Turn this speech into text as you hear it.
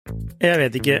Jeg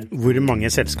vet ikke hvor mange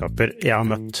selskaper jeg har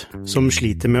møtt som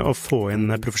sliter med å få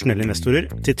inn profesjonelle investorer,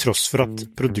 til tross for at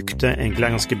produktet egentlig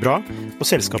er ganske bra, og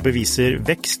selskapet viser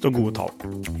vekst og gode tall.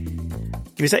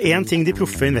 Hvis det er en ting de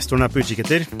proffe investorene er på utkikk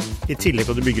etter, i tillegg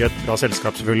til at du bygger et bra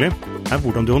selskap selvfølgelig, er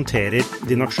hvordan du håndterer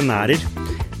dine aksjonærer,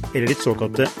 eller ditt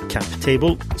såkalte cap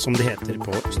table, som det heter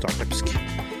på startupsk.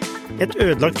 Et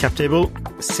ødelagt cap table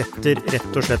setter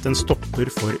rett og slett en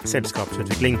stopper for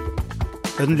selskapsutvikling.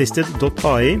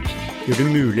 Unlisted.ai gjør det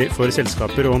mulig for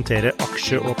selskaper å håndtere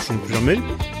aksje- og opsjonsprogrammer,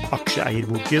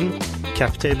 aksjeeierboken,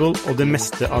 captable og det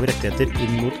meste av rettigheter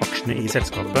inn mot aksjene i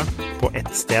selskapet på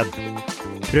ett sted.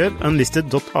 Prøv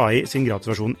Unlisted.ai sin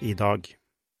gratisversjon i dag.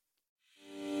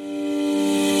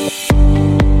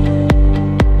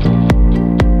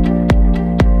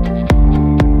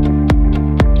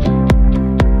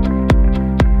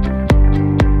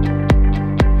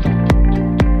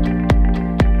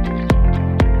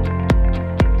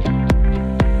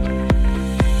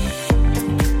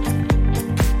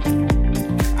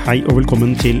 Hei og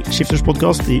velkommen til Skifters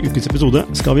podcast. I ukens episode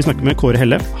skal vi snakke med Kåre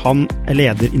Helle. Han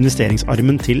leder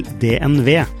investeringsarmen til DNV.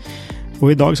 Og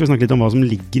i dag skal vi snakke litt om hva som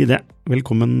ligger i det.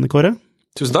 Velkommen, Kåre.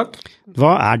 Tusen takk.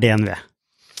 Hva er DNV?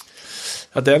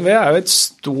 Ja, DNV er jo et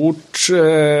stort,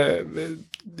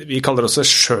 vi kaller det også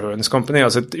Assurance Company,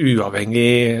 altså et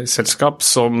uavhengig selskap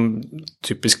som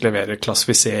typisk leverer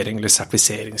klassifisering eller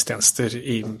sertifiseringstjenester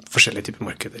i forskjellige typer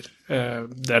markeder.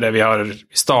 Det er det vi har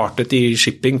startet i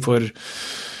shipping for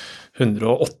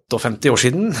 158 år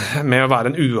siden, med å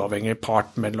være en uavhengig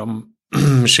part mellom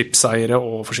skipseiere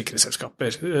og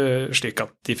forsikringsselskaper, slik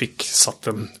at de fikk satt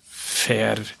en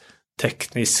fair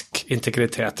teknisk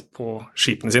integritet på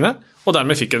skipene sine, og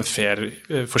dermed fikk en fair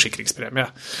forsikringspremie.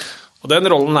 Og den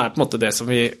rollen er på en måte det som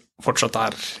vi fortsatt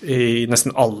er i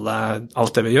nesten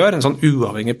alt det vi gjør, en sånn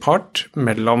uavhengig part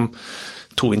mellom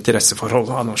to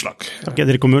interesseforhold av noen slag. Ok,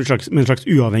 dere kommer med en slags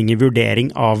uavhengig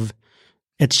vurdering av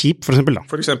et skip, for eksempel da?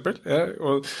 For eksempel, ja.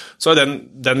 Og så er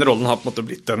den rollen har på en måte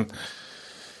blitt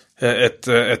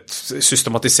et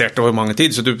systematisert over mange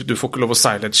tid, så du får ikke lov å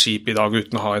seile et skip i dag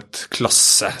uten å ha et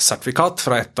klassesertifikat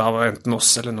fra et av enten oss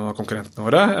eller noen av konkurrentene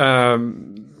våre.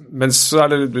 Men så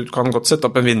er det, du kan godt sette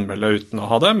opp en vindmølle uten å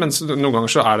ha det, men noen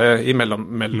ganger så er det i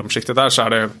mellomskiktet der, så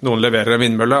er det noen leverer en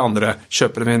vindmølle, andre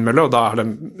kjøper en vindmølle, og da er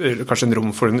det kanskje en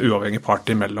rom for en uavhengig part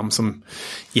imellom som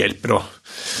hjelper å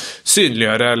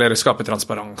synliggjøre eller skape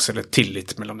transparens eller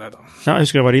tillit mellom det da. Ja, jeg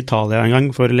husker jeg var i Italia en gang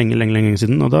for lenge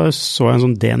siden, og da så jeg en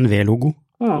sånn DNV-logo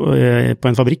på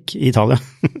en fabrikk i Italia.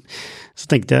 Så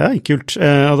tenkte jeg, ja, kult.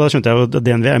 Og da skjønte jeg at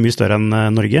DNV er mye større enn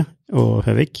Norge og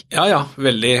Høvik. Ja,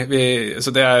 veldig.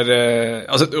 Så det er,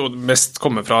 altså det mest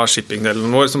kommer fra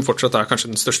shippingdelen vår, som fortsatt er kanskje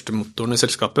den største motoren i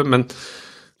selskapet, men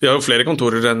vi har jo flere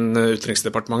kontorer enn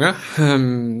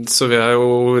Utenriksdepartementet, så vi er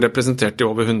jo representert i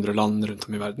over 100 land rundt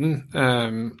om i verden.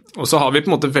 Og så har vi på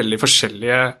en måte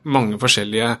mange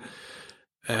forskjellige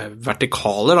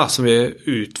vertikaler da, som vi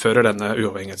utfører denne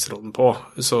uavhengighetsrollen på.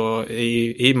 Så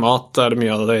i mat er det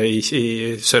mye av det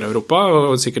i Sør-Europa,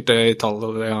 og sikkert det i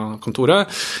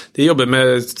Italia-kontoret. De jobber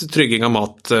med trygging av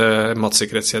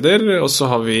matsikkerhetskjeder, og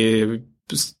så har vi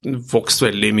vokst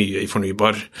veldig mye i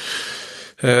fornybar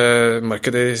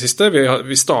markedet i siste.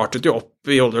 Vi startet jo opp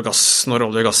i olje og gass, når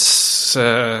olje og gass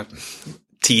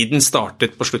tiden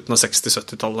startet på slutten av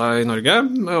 60-70-tallet i Norge,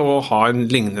 og ha en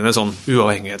lignende sånn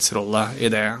uavhengighetsrolle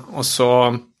i det. Og så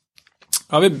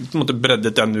har vi på en måte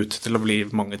breddet den ut til å bli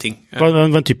mange ting. Hva er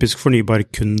en typisk fornybar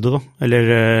kunde da?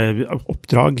 Eller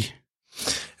oppdrag?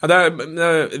 Ja, det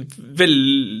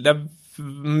er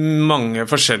mange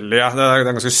forskjellige, det er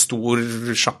en ganske stor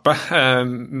sjappe,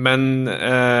 men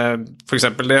for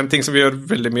eksempel det er en ting som vi gjør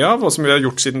veldig mye av, og som vi har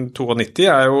gjort siden 92,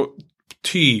 er jo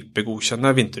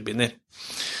typegodkjenne vindturbiner.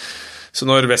 Så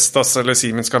når Vestas eller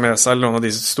Siemens skal med seg, eller noen av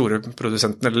de store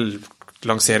produsentene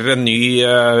lanserer en ny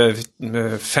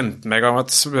 15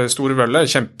 megawatts stor vølle,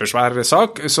 kjempesvær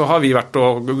sak, så har vi vært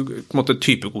og på en måte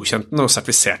typegodkjent den og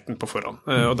sertifisert den på forhånd.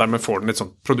 Og dermed får den et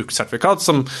sånt produktsertifikat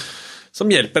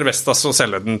som hjelper Vestas å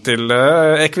selge den til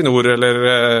Equinor eller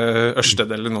Ørsted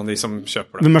eller noen av de som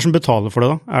kjøper det. Hvem er det som betaler for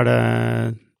det da? Er det...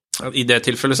 I det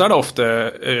tilfellet så er det ofte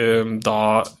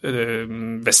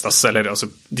Vestas, eller altså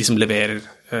de som leverer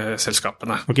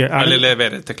selskapene, okay, eller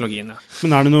leverer teknologiene.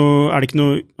 Men er det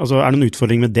noen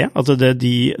utfordring med det? At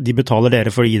de betaler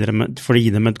dere for å gi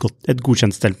dem et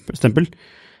godkjent stempel?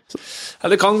 Ja,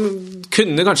 det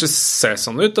kunne kanskje se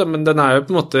sånn ut, men den er jo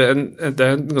på en måte det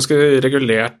er en ganske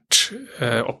regulert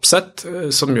oppsett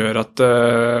som gjør at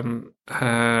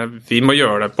vi må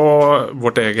gjøre det på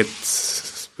vårt eget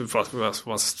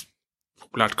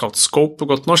populært kalt scope på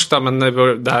godt norsk, da, men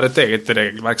det et eget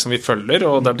regelverk som vi følger,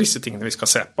 og det disse tingene vi skal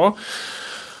se på.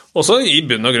 Og så i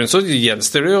bunn og grunn så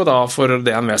gjenstår det jo da for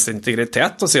DNVs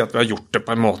integritet å si at vi har gjort det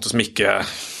på en måte som ikke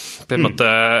på en måte,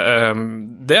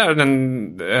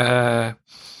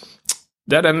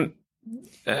 det den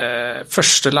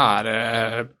første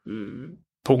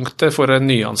lærepunktet for en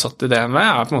nyansatt i DNV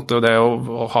på en måte det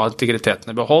å ha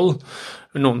integriteten i behold.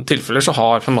 I noen tilfeller så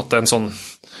har på en måte en sånn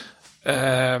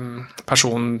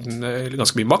person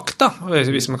ganske mye makt da,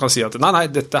 hvis man kan si at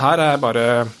nei, dette her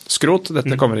bare skrot,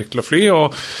 dette kommer ikke til å fly,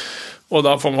 og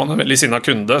da får man en veldig sinnet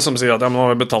kunde som sier at jeg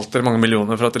må betalt dere mange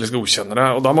millioner for at dere skal godkjenne det,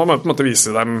 og da må man på en måte vise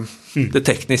dem det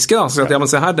tekniske da, så at jeg må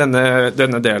se her,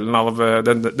 denne delen av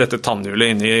dette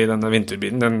tannhjulet inne i denne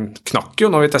vinterbilen, den knakk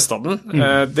jo når vi testet den,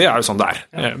 det jo sånn det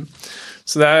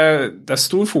så det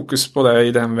stor fokus på det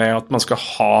i DNV at man skal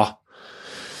ha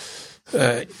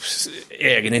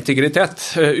egen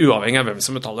integritet, uavhengig av hvem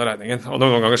som betaler regningen. Og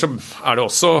noen ganger så det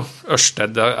også,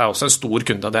 Ørsted også en stor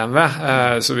kunde av DNV,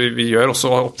 så vi gjør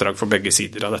også oppdrag for begge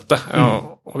sider av dette.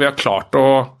 Og vi har klart å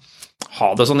ha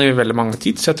det sånn i veldig mange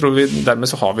tid, så jeg tror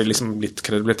dermed så har vi liksom litt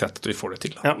kredibilitet at vi får det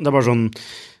til. Ja, det bare sånn,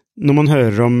 når man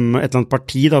hører om et eller annet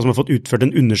parti da, som har fått utført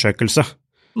en undersøkelse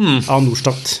av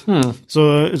Norstat,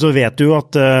 så vet du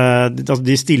at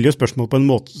de stiller jo spørsmål på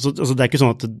en måte, så det ikke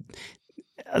sånn at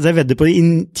jeg vedder på i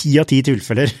 10 av 10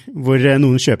 tilfeller hvor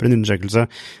noen kjøper en undersøkelse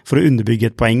for å underbygge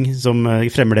et poeng som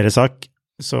fremmer deres sak,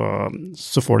 så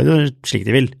får de det slik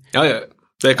de vil. Ja,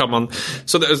 det kan man.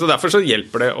 Så derfor så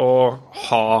hjelper det å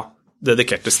ha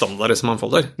dedikerte standarder som man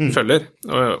følger.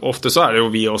 Og ofte så det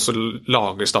jo vi også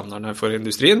lager standardene for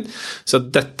industrien, så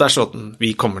dette sånn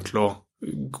vi kommer til å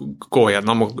gå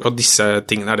gjennom, og disse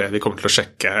tingene det vi kommer til å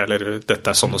sjekke, eller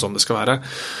dette sånn og sånn det skal være.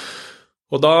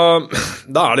 Og da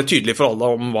det tydelig for alle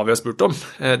om hva vi har spurt om.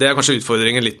 Det kanskje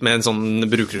utfordringen litt med en sånn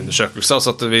brukerundersøkelse,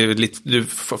 altså at du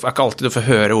ikke alltid du får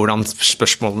høre hvordan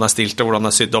spørsmålene stilt og hvordan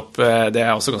det sydd opp. Det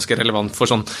også ganske relevant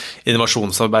for sånn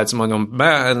innovasjonsarbeid som man jobber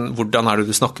med. Hvordan det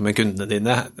du snakker med kundene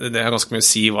dine? Det ganske mye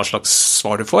å si hva slags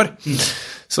svar du får.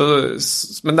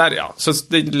 Men så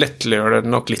det lettgjør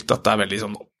det nok litt at det veldig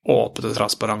sånn åpent og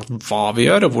transparent hva vi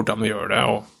gjør og hvordan vi gjør det,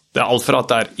 og det alt fra at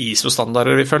det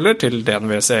ISO-standarder vi følger, til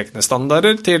DNVs egne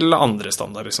standarder, til andre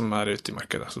standarder som ute i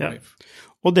markedet. Ja.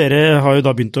 Og dere har jo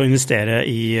da begynt å investere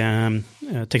i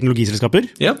teknologiselskaper.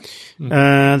 Ja.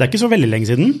 Det ikke så veldig lenge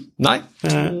siden. Nei,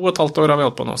 2,5 år har vi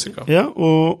holdt på nå, cirka. Ja,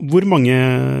 og hvor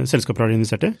mange selskaper har dere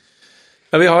investert i?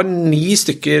 Ja, vi har 9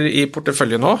 stykker i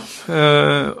portefølje nå,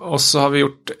 og så har vi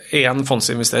gjort en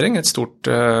fondsinvestering, et stort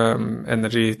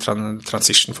Energy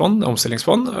Transition-fond,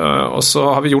 omstillingsfond, og så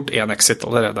har vi gjort en exit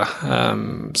allerede,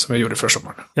 som vi gjorde før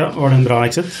sommeren. Ja, var det en bra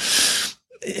exit?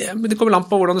 Ja, men det kommer an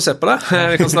på hvordan du ser på det.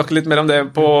 Vi kan snakke litt mer om det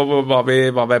på hva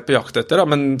vi på jakt etter, da.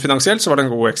 Men finansielt så var det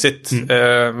en god exit,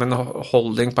 men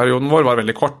holdingperioden vår var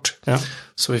veldig kort. Ja.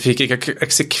 Så vi fikk ikke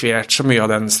eksekvert så mye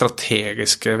av den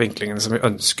strategiske vinklingen som vi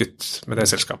ønsket med det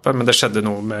selskapet, men det skjedde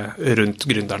noe rundt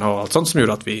gründerne og alt sånt som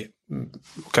gjorde at vi,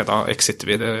 da exiter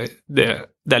vi.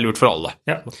 Det lurt for alle.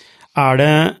 Ja.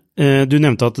 Du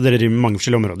nevnte at dere driver med mange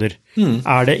forskjellige områder.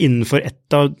 Det innenfor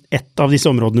ett av disse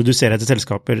områdene du ser etter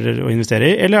selskaper å investere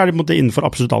i, eller det på en måte innenfor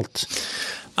absolutt alt?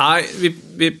 Nei,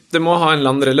 det må ha en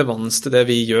eller annen relevans til det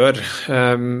vi gjør,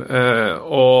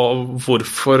 og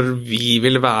hvorfor vi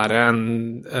vil være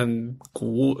en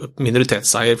god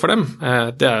minoritetseier for dem.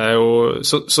 Det jo,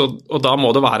 og da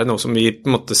må det være noe som vi på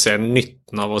en måte ser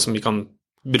nytten av, og som vi kan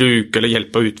bruke eller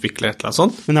hjelpe å utvikle et eller annet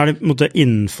sånt. Men det på en måte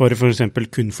innenfor for eksempel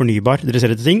kun fornybar dere ser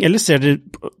etter ting, eller ser dere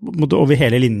på en måte over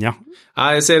hele linja?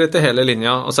 Nei, jeg ser etter hele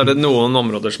linja, og så det noen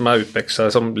områder som utpekt seg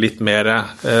som litt mer,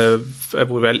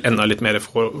 hvor vel enda litt mer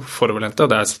foroverlente, og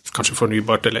det kanskje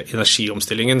fornybart eller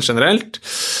energiomstillingen generelt.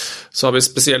 Så har vi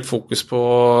spesielt fokus på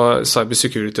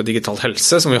cybersecurity og digital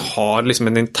helse, som vi har liksom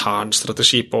en intern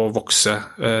strategi på å vokse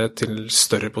til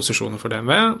større posisjoner for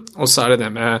DNV, og så det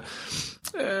det med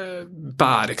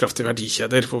bærekraftige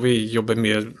verdikjeder, hvor vi jobber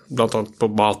mye blant annet på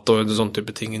mat og sånne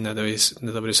type ting nedover i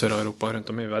Sør-Europa og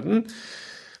rundt om i verden.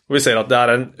 Og vi ser at det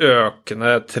en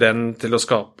økende trend til å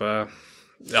skape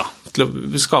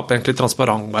egentlig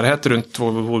transparentbarhet rundt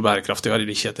hvor bærekraftige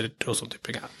verdikjeder og sånne type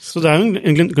ting Så det jo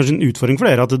egentlig kanskje en utfordring for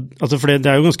dere, for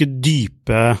det jo ganske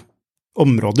dype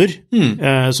områder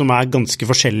som ganske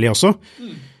forskjellige også.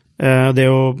 Det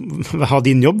å ha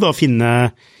din jobb, da, finne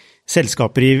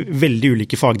selskaper i veldig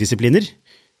ulike fagdisipliner,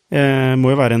 må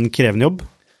jo være en krevende jobb.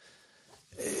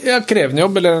 Ja, krevende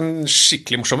jobb, eller en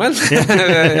skikkelig morsom en.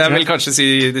 Jeg vil kanskje si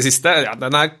det siste. Ja,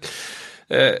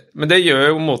 men det gjør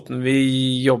jo måten vi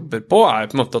jobber på,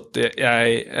 på en måte at jeg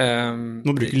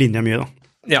Nå bruker linja mye, da.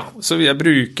 Ja, så jeg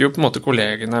bruker jo på en måte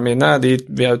kollegene mine,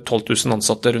 vi er 12 000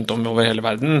 ansatte rundt om over hele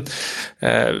verden,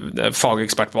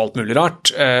 fagekspert på alt mulig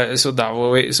rart, så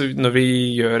når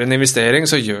vi gjør en investering,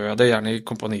 så gjør jeg det gjerne i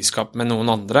kompaniskap med noen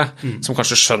andre, som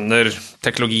kanskje skjønner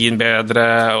teknologien bedre,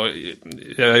 og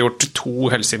jeg har gjort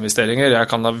 2 helseinvesteringer, jeg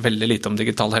kan da veldig lite om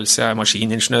digital helse, jeg er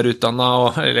maskiningeniør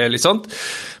utdannet, eller litt sånt,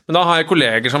 men da har jeg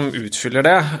kolleger som utfyller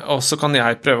det, og så kan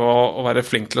jeg prøve å være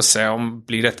flink til å se om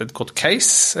blir dette et godt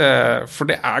case, for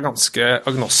det er ganske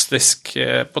agnostisk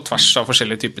på tvers av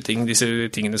forskjellige typer ting, disse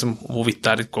tingene som hvorvidt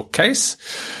det er et godt case.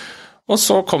 Og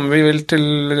så kommer vi vel til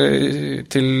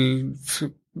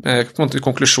på en måte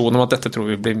konklusjonen om at dette tror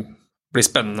vi blir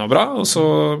spennende og bra, og så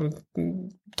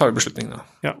tar vi beslutningene.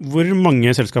 Ja, hvor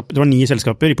mange selskaper, det var 9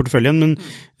 selskaper i porteføljen, men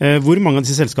hvor mange av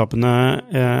disse selskapene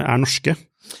er norske?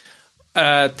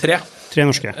 3. 3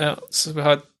 norske. Ja, så vi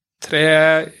har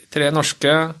 3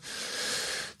 norske,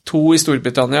 2 i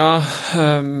Storbritannia,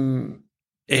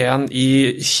 1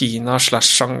 i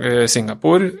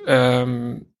Kina/Singapore,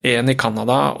 1 i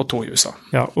Canada og 2 i USA.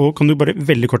 Ja, og kan du bare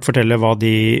veldig kort fortelle hva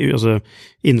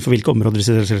innenfor hvilke områder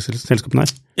disse selskapene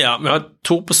er? Ja, vi har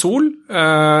 2 på Sol,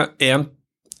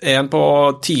 1 på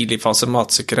tidlig fase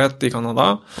matsikkerhet i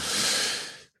Canada,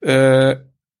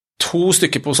 2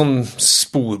 stykker på sånn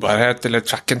sporbarhet, eller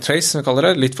track and trace, som vi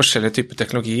kaller det, litt forskjellige typer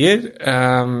teknologier.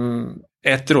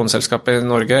 Et droneselskap i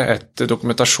Norge, et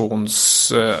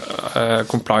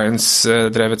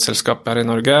compliance-drevet selskap her i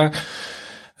Norge,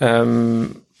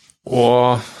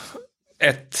 og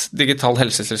et digital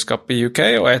helseselskap i UK,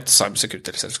 og et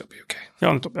cybersecurity-selskap i UK. Ja,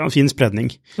 nettopp. Ja, en fin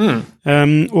spredning.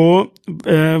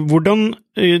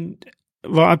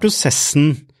 Hva er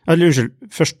prosessen,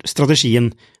 først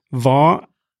strategien, hva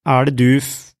er det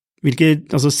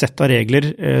hvilke sett av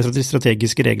regler,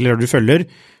 strategiske regler du følger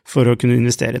for å kunne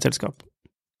investere i et selskap?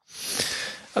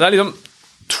 Det er liksom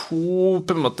 2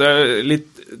 på en måte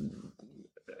litt,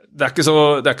 det er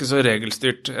ikke så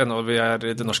regelstyrt ennå vi er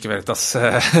i det norske Veritas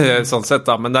sånn sett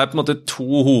da, men det er på en måte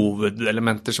 2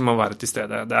 hovedelementer som må være til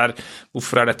stede. Det er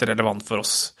hvorfor er dette relevant for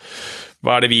oss?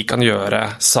 Hva er det vi kan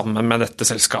gjøre sammen med dette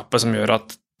selskapet som gjør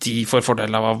at de får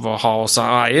fordel av å ha oss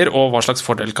av eier, og hva slags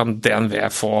fordel kan DNV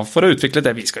få for å utvikle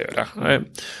det vi skal gjøre.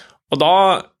 Og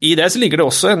da, i det så ligger det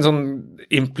også en sånn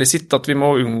implisitt at vi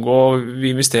må unngå,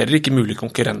 vi investerer ikke mulige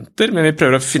konkurrenter, men vi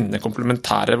prøver å finne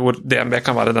komplementære hvor DNV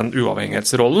kan være den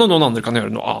uavhengighetsrollen, og noen andre kan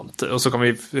gjøre noe annet. Og så kan vi...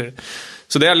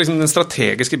 Så det er liksom den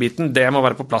strategiske biten, det må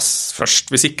være på plass først.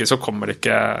 Hvis ikke så kommer vi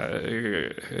ikke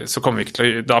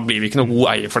til da blir vi ikke noe god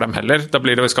eier for dem heller. Da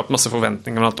blir det skapt masse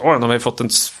forventninger om at nå har vi fått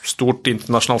en stort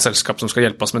internasjonalt selskap som skal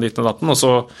hjelpe oss med ditt og datten, og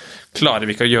så klarer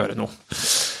vi ikke å gjøre noe.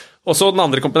 Og så den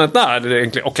andre komponenten er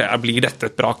egentlig, blir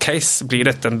dette et bra case? Blir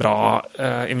dette en bra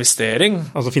investering?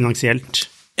 Altså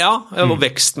finansielt? Ja, og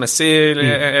vekstmessig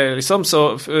liksom,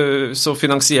 så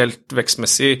finansielt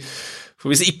vekstmessig. For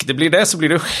hvis ikke det blir det, så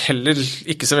blir det jo heller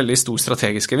ikke så veldig stor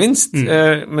strategisk gevinst.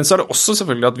 Men så er det også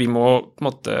selvfølgelig at vi må på en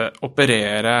måte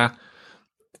operere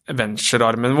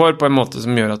venture-armen vår på en måte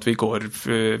som gjør at vi går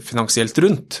finansielt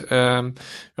rundt. Vi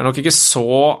er nok ikke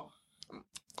så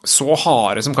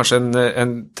harde som kanskje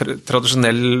en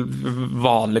tradisjonell,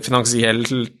 vanlig finansielt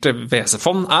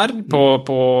VC-fond er, på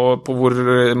hvor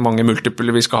mange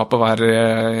multipler vi skal ha på hver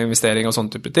investering og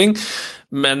sånne type ting.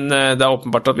 Men det er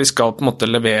åpenbart at vi skal på en måte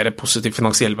levere positiv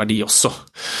finansiell verdi også.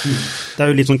 Det er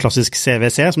jo litt sånn klassisk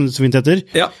CVC, som det så fint heter.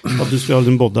 Ja. At du skal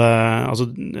både,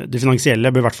 det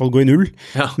finansielle bør i hvert fall gå i null,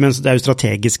 mens det er jo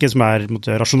strategiske som er på en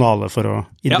måte, rasjonale for å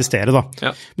investere. Da.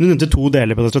 Ja. Men du nevnte 2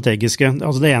 deler på det strategiske.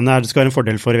 Altså det ene er det skal være en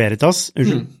fordel for Veritas,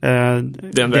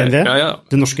 DNV,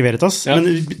 det norske Veritas,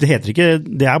 men det heter ikke,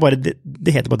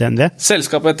 det heter bare DNV.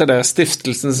 Selskapet heter det,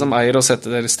 stiftelsen som eier og setter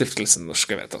det stiftelsen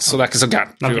norske Veritas, så det er ikke så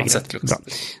gærent uansett.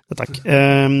 Takk.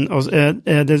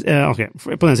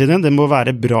 På den siden, det må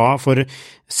være bra for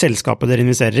selskapet dere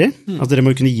investerer i, at dere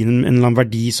må kunne gi en eller annen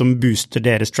verdi som booster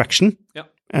deres traction,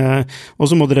 og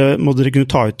så må dere kunne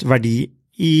ta ut verdi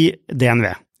i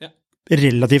DNV.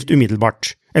 Relativt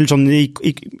umiddelbart, eller sånn i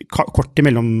kort til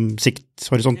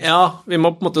mellomsikthorisont. Ja, vi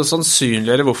må på en måte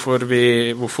sannsynliggjøre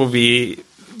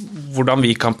hvordan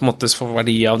vi kan på en måte få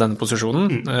verdi av denne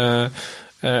posisjonen.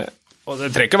 Og det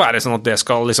trenger ikke være sånn at det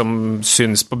skal liksom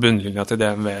synes på bunnlinja til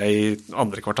DNV i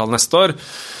 2. kvartal neste år,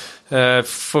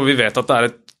 for vi vet at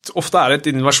det ofte er et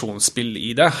innovasjonsspill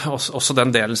i det, også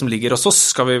den delen som ligger hos oss.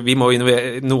 Vi må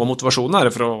innovere, noe av motivasjonen er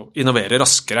for å innovere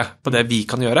raskere på det vi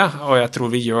kan gjøre, og jeg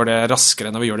tror vi gjør det raskere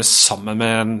når vi gjør det sammen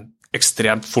med en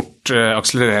ekstremt fort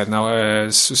akselererende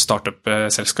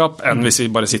startup-selskap enn hvis vi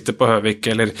bare sitter på Høvik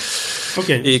eller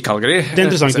i Calgary. Det er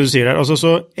interessant det du sier der. Altså,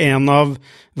 så en av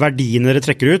verdiene dere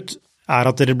trekker ut er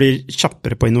at dere blir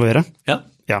kjappere på å innovere. Ja.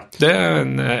 Ja. Det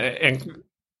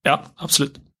ja,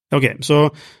 absolutt. Ok, så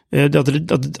at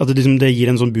det, liksom, det gir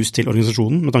en sånn boost til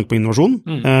organisasjonen med tanke på innovasjon,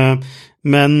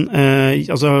 men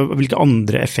altså, hvilke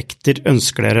andre effekter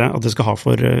ønsker dere at det skal ha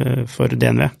for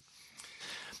DNV?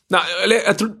 Nei, eller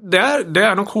jeg tror det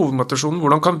er nok hovedmotivasjonen.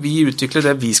 Hvordan kan vi utvikle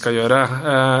det vi skal gjøre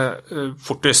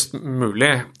fortest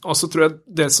mulig? Og så tror jeg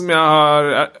det som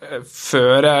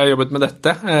før jeg jobbet med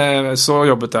dette, så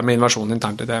jobbet jeg med innovasjon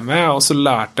internt i DNV, og så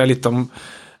lærte jeg litt om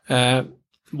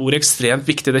hvor ekstremt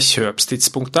viktig det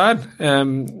kjøpstidspunktet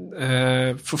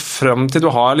for frem til du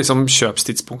har liksom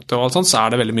kjøpstidspunktet og alt sånt, så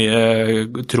det veldig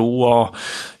mye tro og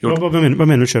Hva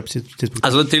mener du kjøpstidspunkt?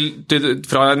 Altså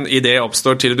fra en idé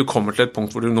oppstår til du kommer til et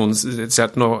punkt hvor noen sier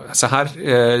at se her,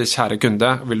 kjære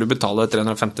kunde, vil du betale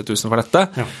 350 000 for dette?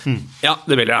 Ja, ja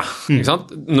det vil jeg. Ikke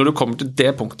sant? Når du kommer til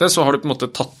det punktet, så har du på en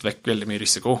måte tatt vekk veldig mye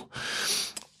risiko.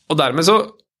 Og dermed så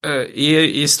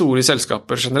I store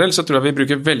selskaper generelt, så tror jeg vi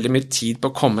bruker veldig mye tid på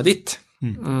å komme dit.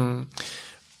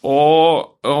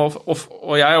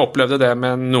 Og jeg opplevde det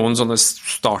med noen sånne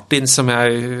start-ins som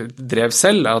jeg drev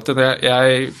selv, at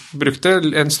jeg brukte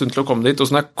en stund til å komme dit, og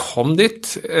så når jeg kom dit,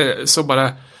 så bare,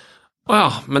 åja,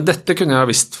 men dette kunne jeg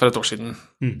ha visst for et år siden.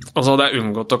 Og så hadde jeg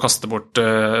unngått å kaste bort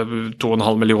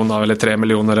 2,5 millioner eller 3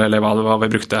 millioner, eller hva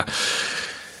vi brukte.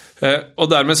 Og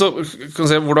dermed så kan vi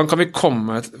se hvordan kan vi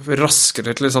komme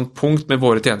raskere til et sånt punkt med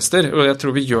våre tjenester, og jeg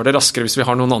tror vi gjør det raskere hvis vi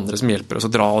har noen andre som hjelper oss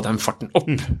å dra den farten opp.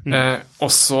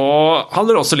 Og så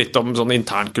handler det også litt om sånn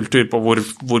internkultur på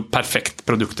hvor perfekt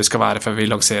produktet skal være før vi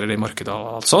lanserer det I markedet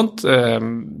og alt sånt.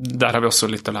 Der har vi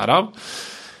også litt å lære av.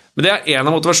 Men det en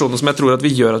av motivasjonene som jeg tror at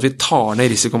vi gjør at vi tar ned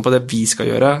risikoen på det vi skal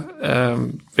gjøre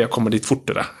ved å komme dit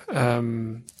fortere.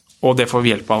 Og det får vi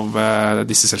hjelp av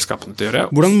disse selskapene til å gjøre.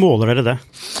 Hvordan måler dere det?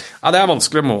 Ja, det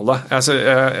vanskelig å måle. Jeg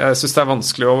synes det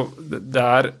vanskelig å...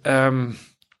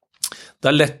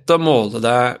 Det lett å måle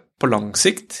det på lang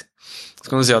sikt. Så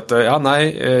kan du si at, ja,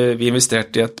 nei, vi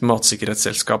investerte I et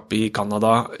matsikkerhetsselskap I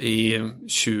Canada I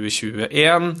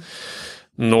 2021.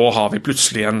 Nå har vi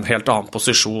plutselig en helt annen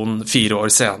posisjon 4 år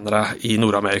senere I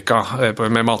Nord-Amerika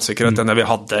med matsikkerhet enn det vi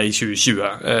hadde I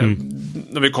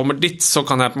 2020. Når vi kommer dit, så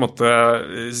kan jeg på en måte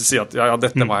si at ja,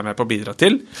 dette var jeg med på å bidra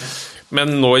til. Men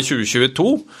nå I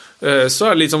 2022, så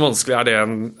det litt sånn vanskelig,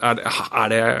 er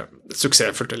det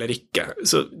suksessfullt eller ikke?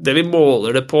 Så det vi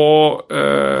måler det på, jo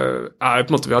på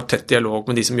en måte vi har tett dialog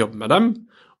med de som jobber med dem,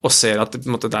 og ser at det, på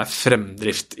en måte, det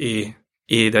fremdrift I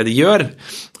det de gjør,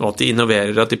 og at de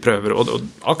innoverer, at de prøver, og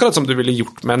akkurat som du ville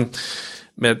gjort med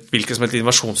hvilket som helst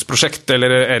innovasjonsprosjekt,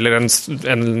 eller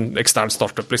en ekstern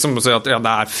startup, liksom, og si at ja,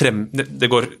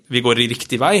 vi går I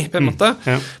riktig vei, på en måte.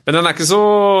 Men den ikke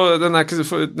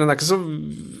så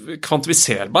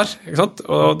kvantifiserbar, ikke sant?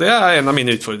 Og det en av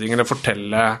mine utfordringer, å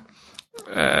fortelle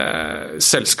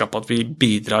selskapet at vi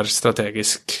bidrar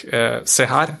strategisk. Se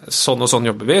her, sånn og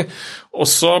sånn jobber vi. Og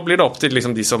så blir det opp til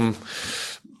liksom, de som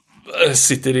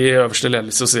sitter I øverste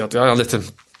ledelse og sier at ja,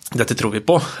 dette tror vi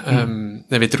på.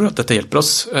 Vi tror at dette hjelper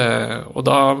oss, og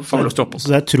da får vi lov til å opp oss.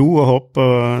 Så det tro og håp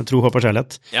og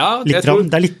kjærlighet. Ja, det virker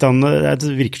som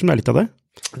det litt av det.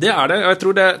 Det det, og jeg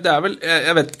tror det vel,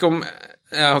 jeg vet ikke om,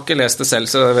 jeg har ikke lest det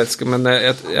selv, så jeg vet ikke, men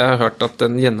jeg har hørt at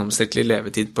en gjennomsnittlig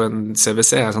levetid på en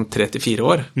CVC sånn 3-4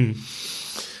 år.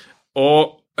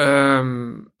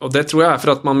 Og det tror jeg for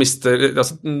at man mister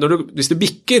altså hvis du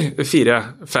bikker 4,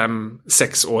 5,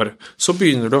 6 år så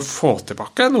begynner du å få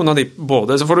tilbake noen av de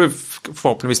både, så får du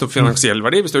forhåpentligvis noen finansiell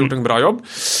verdi hvis du har gjort en bra jobb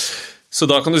så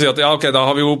da kan du si at ja ok, da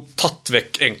har vi jo tatt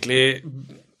vekk egentlig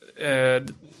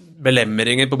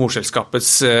belemmeringer på morselskapets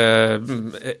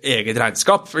eget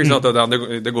regnskap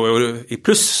det går jo I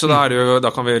pluss så da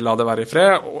kan vi la det være I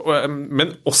fred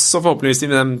men også forhåpentligvis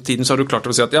I den tiden så har du klart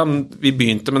å si at ja, vi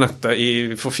begynte med dette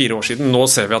for 4 år siden nå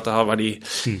ser vi at det har verdi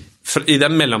I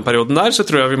den mellomperioden der så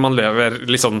tror jeg man lever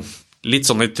litt sånn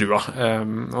I trua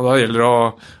og da gjelder det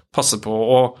å passe på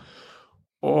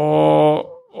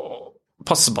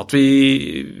passe på at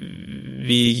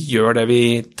vi gjør det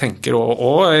vi tenker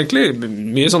og egentlig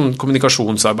mye sånn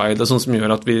kommunikasjonsarbeid og sånn som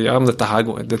gjør at ja,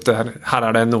 her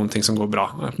det noen ting som går bra.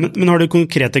 Men har du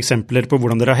konkrete eksempler på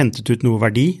hvordan dere har hentet ut noe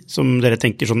verdi som dere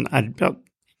tenker sånn ja,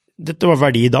 dette var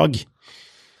verdi I dag?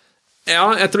 Ja,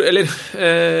 jeg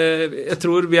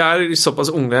tror vi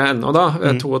såpass unge ennå da,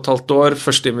 2,5 år,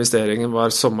 første investeringen var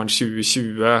sommeren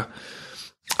 2020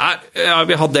 Ja,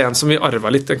 vi hadde en som vi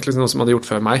arvet litt, egentlig noe som hadde gjort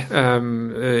før meg,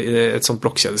 I et sånt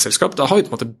blokkjedeselskap. Da har vi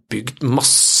på en måte bygd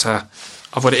masse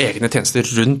av våre egne tjenester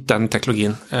rundt den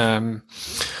teknologien.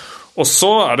 Og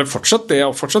så det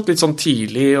fortsatt litt sånn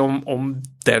tidlig om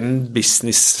den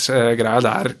business-greia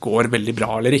der går veldig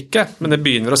bra eller ikke, men det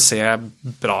begynner å se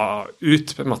bra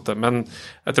ut på en måte, men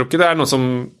jeg tror ikke det noe som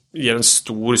gir en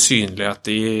stor synlighet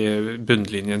i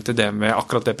bunnlinjen til DNV,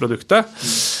 akkurat det produktet.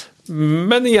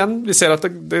 Men igjen, vi ser at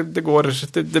det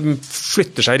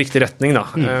flytter seg i riktig retning da.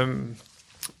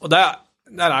 Og der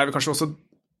vi kanskje også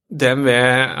DNV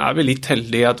vi litt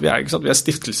heldige at vi vi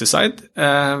stiftelsesseid,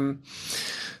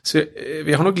 så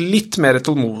vi har nok litt mer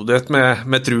tålmodighet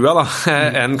med trua da,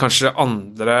 enn kanskje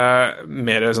andre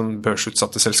mer sånn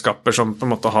børsutsatte selskaper som på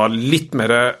en måte har litt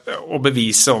mer å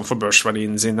bevise overfor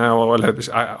børsverdiene sine eller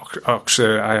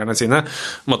aksjeeierne sine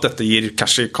om at dette gir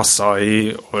cash i kassa i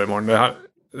overmorgen.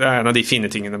 Det en av de fine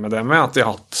tingene med det at de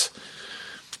har hatt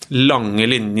lange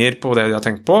linjer på det de har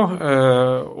tenkt på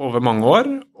over mange år,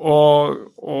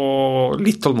 og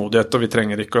litt tålmodighet, og vi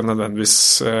trenger ikke nødvendigvis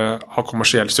ha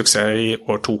kommersiell suksess i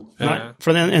år 2. Nei,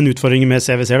 for det en utfordring med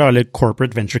CVC da, eller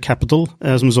Corporate Venture Capital,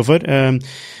 som det står for,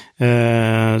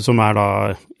 som da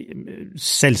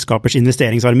selskapers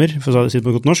investeringsarmer, for å si det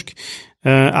på godt norsk,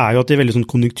 jo at de veldig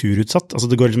sånn konjunkturutsatt, altså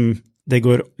det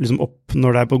går liksom opp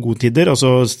når det på gode tider, og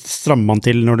så strammer man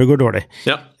til når det går dårlig.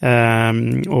 Ja.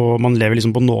 Og man lever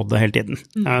liksom på nåde hele tiden.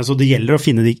 Så det gjelder å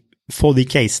få de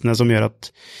casene som gjør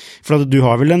for at du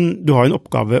har en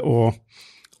oppgave å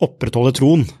opprettholde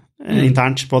troen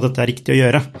internt på at dette riktig å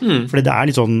gjøre. Fordi det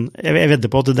litt sånn, jeg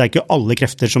vedder på at det ikke alle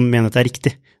krefter som mener at det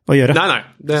riktig å gjøre. Nei,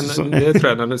 det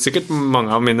tror jeg det sikkert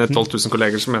mange av mine 12 000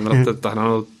 kolleger som mener at dette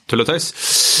noe tull og tøys.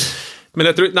 Men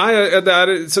jeg tror,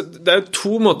 det jo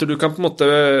to måter du kan på en måte,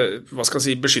 hva skal jeg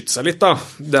si, beskytte seg litt da.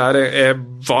 Det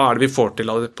hva det vi får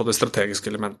til på det strategiske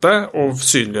elementet, og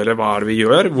synliggjøre hva det vi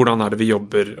gjør, hvordan det vi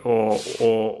jobber,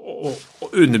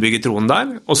 og underbygge troen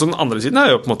der. Og så den andre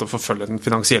siden jo på en måte å forfølge den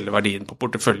finansielle verdien på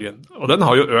porteføljen. Og den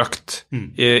har jo økt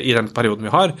i den perioden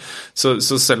vi har. Så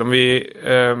selv om vi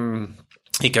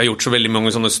ikke har gjort så veldig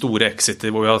mange sånne store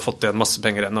exiter hvor vi har fått igjen masse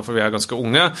penger ennå, for vi ganske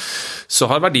unge, så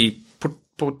har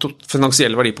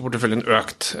finansiell verdi på porteføljen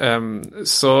økt.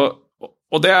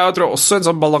 Og det jeg tror også en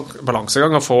sånn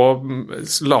balansegang å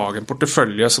lage en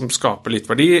portefølje som skaper litt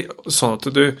verdi, sånn at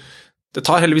det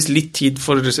tar heldigvis litt tid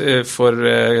for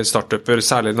startuper,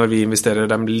 særlig når vi investerer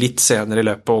dem litt senere i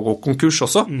løpet og går konkurs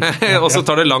også. Og så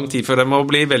tar det lang tid for dem å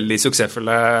bli veldig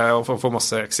suksessfulle og få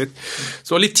masse exit.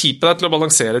 Så litt tid på deg til å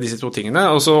balansere disse to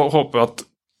tingene, og så håper jeg at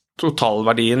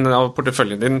totalverdien av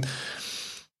porteføljen din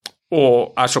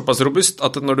og såpass robust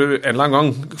at når du en eller annen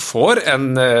gang får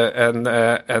en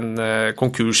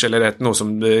konkurs eller noe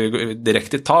som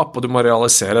direkte tap, og du må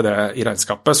realisere det i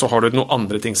regnskapet, så har du noen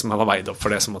andre ting som har veid opp for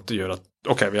det, som at det gjør at,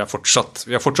 ok, vi er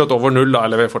fortsatt over null,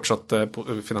 eller vi er fortsatt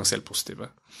finansielt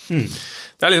positive.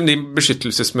 Det liksom de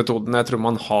beskyttelsesmetodene jeg tror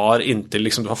man har inntil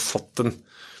liksom du har fått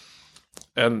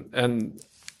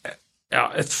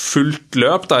et fullt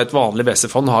løp, et vanlig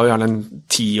VC-fond har jo gjerne en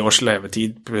 10 års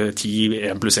levetid,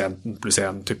 1 +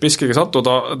 1 typisk, ikke sant? Og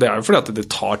det jo fordi at det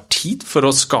tar tid for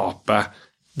å skape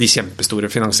de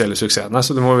kjempestore finansielle suksessene,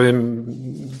 så vi må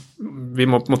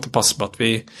på en måte passe på at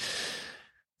vi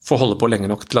får holde på lenge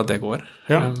nok til at det går.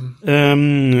 Ja,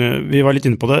 vi var litt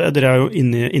inne på det. Dere jo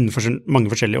innenfor mange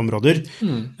forskjellige områder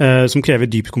som krever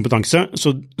dyp kompetanse,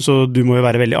 så du må jo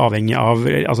være veldig avhengig av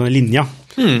altså en linja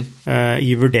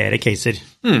i vurdere caser.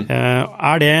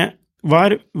 Hva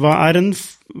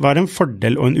en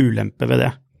fordel og en ulempe ved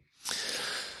det?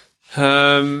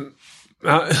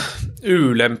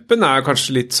 Ulempen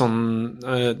kanskje litt sånn,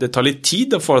 det tar litt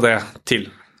tid å få det til.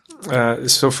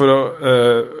 Så for å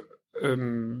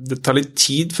det tar litt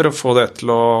tid for å få det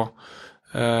til å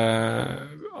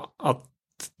at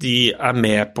de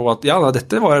med på at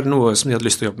dette var noe som de hadde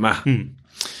lyst til å jobbe med.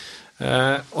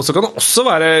 Og så kan det også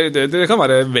det kan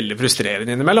være veldig frustrerende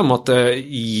innimellom at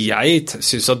jeg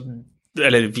synes at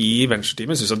eller vi i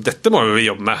venture-teamet synes at dette må vi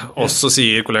jobbe med, og så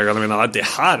sier kollegaene mine at det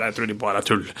her, jeg tror de bare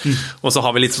tull. Og så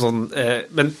har vi litt sånn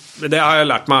men det har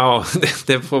jeg lært meg, og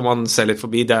det får man se litt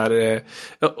forbi,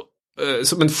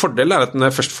 men fordelen at når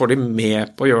jeg først får de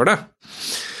med på å gjøre det,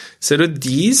 så det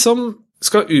de som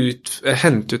skal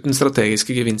hente ut den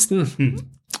strategiske gevinsten.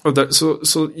 Og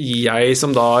så jeg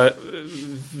som da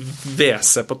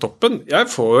VC på toppen, jeg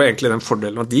får jo egentlig den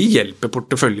fordelen at de hjelper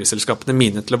porteføljeselskapene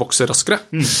mine til å vokse raskere.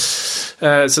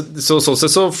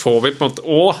 Så får vi på en måte,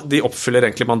 og de oppfyller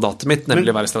egentlig mandatet mitt,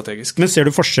 nemlig å være strategisk. Men ser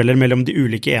du forskjeller mellom de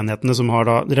ulike enhetene som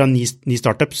dere har 9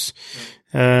 startups?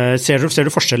 Ser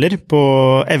du forskjeller på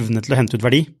evne til å hente ut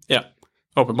verdi? Ja,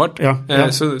 åpenbart. Ja.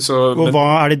 Og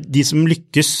hva det de som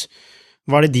lykkes,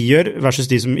 hva det de gjør versus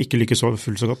de som ikke lykkes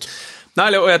fullt så godt? Nei,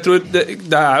 og jeg tror det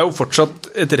jo fortsatt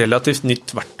et relativt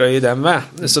nytt verktøy i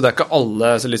DNV, så det ikke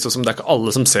alle, det ikke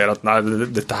alle som ser at nei,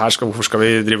 hvorfor skal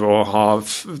vi drive og ha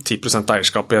 10%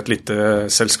 eierskap i et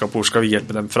lite selskap, hvor skal vi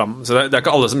hjelpe dem fram? Så det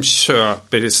ikke alle som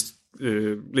kjøper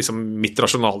liksom mitt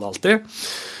rasjonale alltid.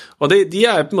 Og de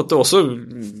på en måte også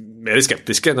mer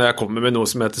skeptiske når jeg kommer med noe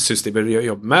som jeg synes de bør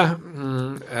jobbe med,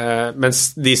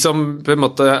 mens de som på en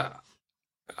måte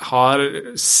har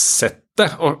sett det,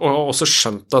 og også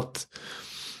skjønt at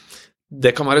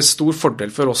det kan være stor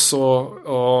fordel for oss å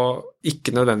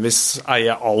ikke nødvendigvis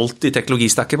eie alt i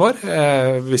teknologistacken vår.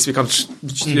 Hvis vi kan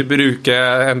bruke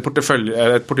et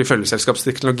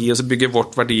porteføljeselskapsteknologi og så bygge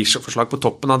vårt verdiforslag på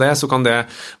toppen av det, så kan det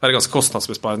være ganske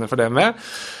kostnadsbesparende for DNV.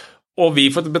 Og vi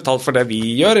får betalt for det vi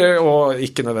gjør, og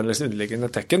ikke nødvendigvis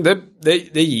underliggende tekken.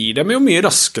 Det gir dem jo mye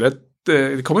raskere,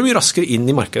 det kommer mye raskere inn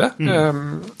i markedet.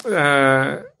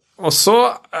 Og så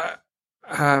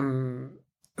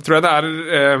tror jeg det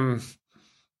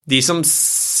de som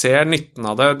ser nytten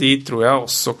av det, de tror jeg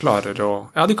også klarer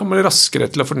de kommer raskere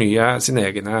til å fornye sine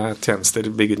egne tjenester,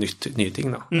 bygge nye ting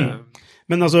da.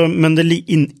 Men det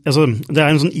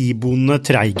en sånn iboende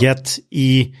treighet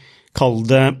i, kall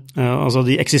det,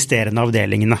 de eksisterende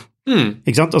avdelingene.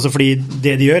 Ikke sant? Altså fordi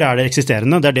det de gjør det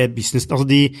eksisterende, det det business, altså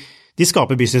de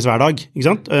skaper business hver dag, ikke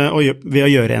sant? Og ved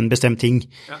å gjøre en bestemt ting.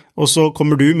 Ja. Og så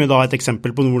kommer du med da et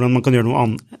eksempel på hvordan man kan gjøre noe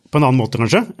på en annen måte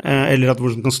kanskje, eller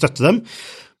hvordan man kan støtte dem.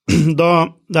 Da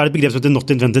det et begrep som heter not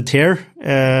invented here,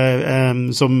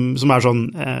 som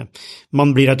sånn,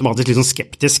 man blir automatisk litt sånn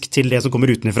skeptisk til det som kommer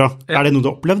utenifra. Ja. Det noe du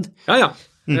har opplevd? Ja,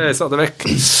 jeg sa det vekk.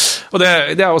 Og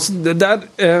det også, det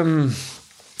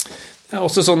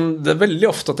også sånn, det veldig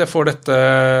ofte at jeg får dette,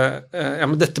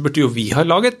 men dette burde jo vi ha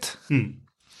laget.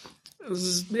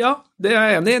 Ja, det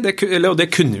jeg enig i, og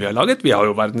det kunne vi ha laget. Vi har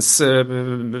jo verdens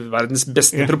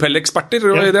beste propelleksperter,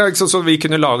 og det ikke sånn så vi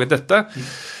kunne laget dette.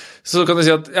 Så kan du si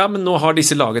at, men nå har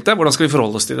disse laget det, hvordan skal vi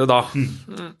forholde oss til det da?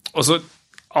 Og så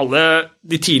alle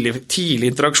de tidlige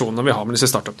interaksjonene vi har med disse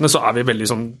startupene, så vi veldig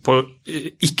sånn på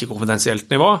ikke-konfidensielt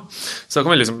nivå. Så da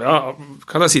kan vi liksom,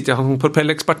 kan jeg si til han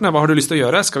propellekspertene, hva har du lyst til å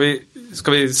gjøre? Skal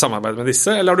vi samarbeide med disse,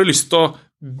 eller har du lyst til å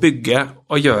bygge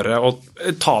og gjøre og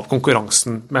ta opp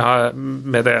konkurransen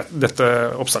med dette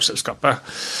oppstartsselskapet?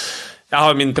 Jeg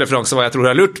har min preferanse hva jeg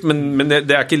tror lurt, men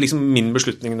det ikke liksom min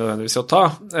beslutning nødvendigvis å ta.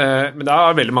 Men det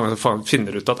veldig mange som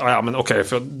finner ut at, men ok,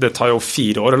 for det tar jo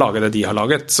 4 år å lage det de har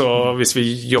laget, så hvis vi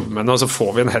jobber med noe, så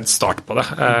får vi en head start på det.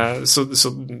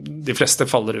 Så de fleste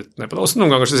faller ut ned på det. Også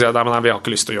noen ganger så sier jeg, nei, vi har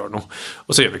ikke lyst til å gjøre noe,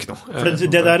 og så gjør vi ikke noe. For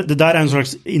det der en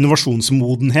slags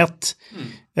innovasjonsmodenhet,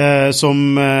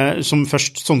 som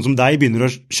først, sånn som deg, begynner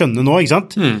å skjønne nå, ikke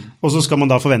sant? Og så skal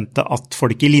man da forvente at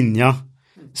folk i linja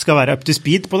skal være up to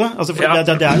speed på det. Altså, for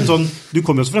det en sånn, du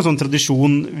kommer jo også fra en sånn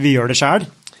tradisjon, vi gjør det selv.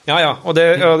 Ja,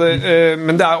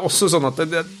 men det også sånn at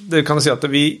det kan jeg si at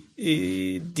vi,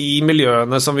 de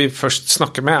miljøene som vi først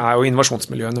snakker med, jo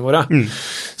innovasjonsmiljøene våre.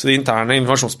 Så de interne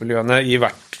innovasjonsmiljøene i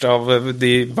hvert av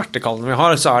de vertikalene vi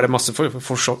har, så det masse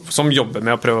som jobber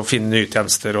med å prøve å finne nye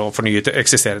tjenester og fornye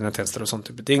eksisterende tjenester og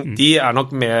sånne type ting. De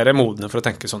nok mer modne for å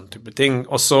tenke sånne type ting.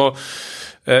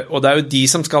 Og det jo de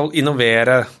som skal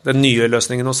innovere den nye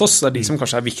løsningen hos oss, det de som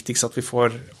kanskje viktigst at vi får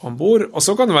ombord, og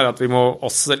så kan det være at vi må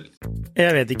også...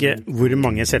 Jeg vet ikke hvor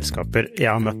mange selskaper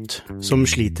jeg har møtt som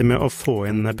sliter med å få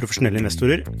inn profesjonelle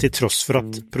investorer, til tross for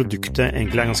at produktet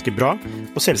egentlig ganske bra,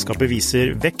 og selskapet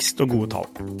viser vekst og gode tall.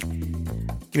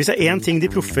 Hvis det en ting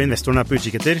de proffe investorene på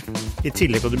utkikk etter, i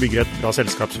tillegg til at du bygger et bra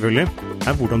selskap selvfølgelig,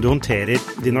 hvordan du håndterer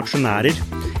dine aksjonærer,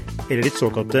 eller ditt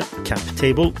såkalte cap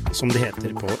table, som det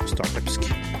heter på startupsk.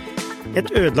 Et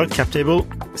ødelagt cap table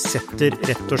setter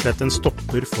rett og slett en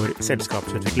stopper for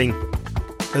selskapsutvikling.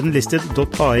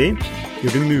 Unlisted.ai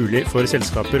gjør det mulig for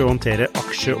selskaper å håndtere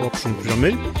aksje- og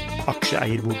opsjonsprogrammer,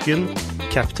 aksjeeierboken,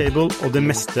 cap table og det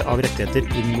meste av rettigheter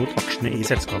inn mot aksjene i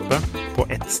selskapet på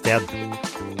ett sted.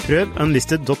 Prøv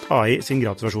Unlisted.ai sin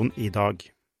gratisversjon i dag.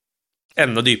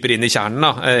 Enda dypere inn i kjernen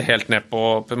da, helt ned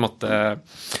på en måte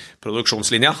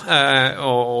produksjonslinja,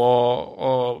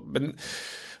 og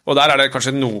der det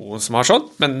kanskje noen som har sånn,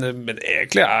 men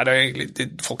egentlig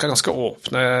folk ganske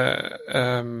åpne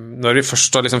når vi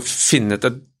først har liksom finnet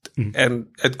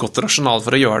et godt rasjonal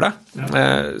for å gjøre det,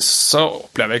 så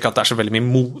opplever jeg ikke at det så veldig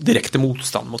mye direkte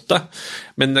motstand mot det,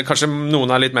 men kanskje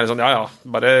noen litt mer sånn,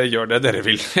 bare gjør det dere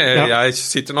vil. Jeg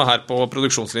sitter nå her på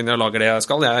produksjonslinja og lager det jeg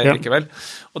skal, likevel.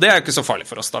 Og det ikke så farlig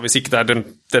for oss da, hvis ikke det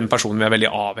den personen vi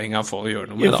veldig avhengig av for å gjøre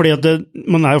noe med. Fordi at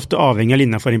man jo ofte avhengig av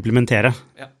linja for å implementere.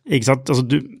 Ikke sant? Altså,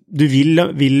 du vil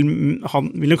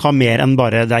nok ha mer enn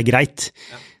bare det greit.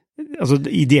 altså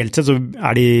ideelt sett så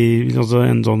de altså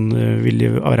en sånn, vil de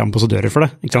være ambassadører for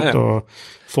det, ikke sant, og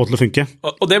få til å funke.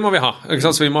 Og det må vi ha, ikke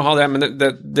sant, så vi må ha det, men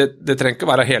det trenger ikke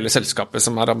være hele selskapet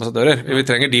som ambassadører. Vi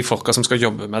trenger de folka som skal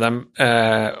jobbe med dem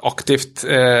aktivt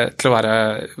til å være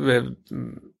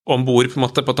ombord på en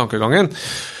måte på tankegangen.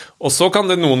 Og så kan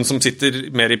det noen som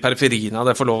sitter mer i periferien av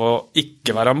det få lov å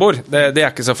ikke være ombord. Det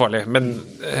ikke så farlig, men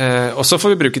også får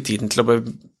vi bruke tiden til å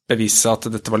bevise at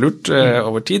dette var lurt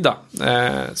over tid da.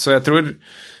 Så jeg tror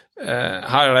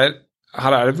her er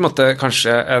det på en måte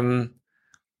kanskje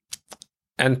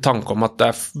en tanke om at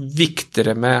det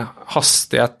viktigere med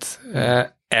hastighet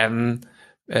enn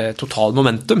total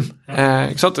momentum.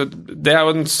 Ikke sant? Det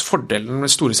jo en fordel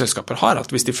med store selskaper har,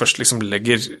 at hvis de først liksom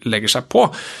legger seg på,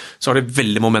 så har de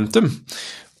veldig momentum.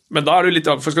 Men da det litt,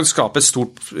 for skal du skape et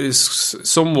stort,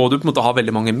 så må du på en måte ha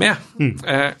veldig mange med.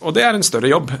 Og det en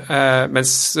større jobb.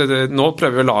 Mens nå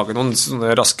prøver vi å lage noen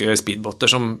sånne raske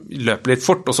speedbotter som løper litt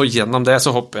fort, og så gjennom det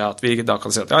så håper jeg at vi da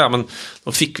kan si at ja, men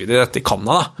nå fikk vi dette i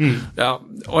Canada. Ja,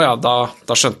 og ja,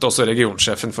 da skjønte også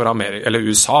regionsjefen for eller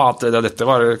USA at dette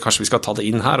var, kanskje vi skal ta det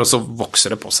inn her, og så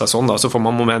vokser det på seg sånn da, så får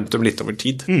man momentum litt over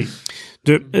tid.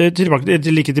 Du,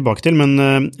 like tilbake til, men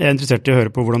jeg interessert i å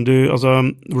høre på hvordan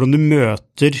du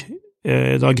møter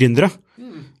da gründere.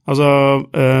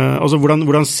 Altså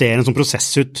hvordan ser en sånn prosess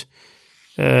ut?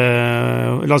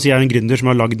 La oss si jeg en gründer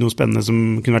som har laget noe spennende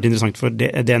som kunne vært interessant for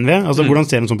DNV. Altså hvordan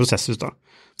ser en sånn prosess ut da?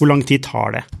 Hvor lang tid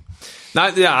tar det? Nei,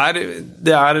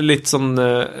 det litt sånn,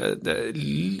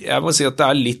 jeg må si at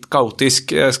det litt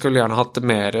kaotisk. Jeg skulle gjerne hatt det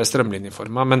mer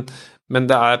strømlinjeformet, men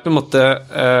det på en måte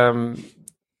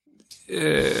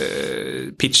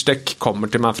pitch-deck kommer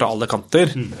til meg fra alle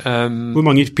kanter. Hvor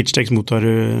mange pitch-decks mottar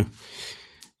du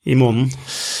i måneden?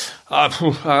 Jeg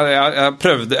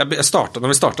startet,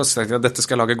 når vi startet, så tenkte jeg at dette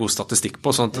skal jeg lage god statistikk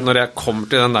på, sånn at når jeg kommer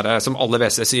til den der som alle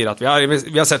VC sier at vi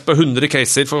har sett på 100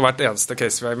 caser for hvert eneste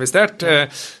case vi har investert,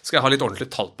 skal jeg ha litt ordentlig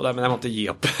tall på det, men jeg måtte gi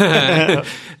opp.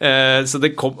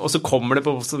 Og så kommer det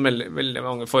på veldig, veldig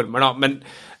mange former da, men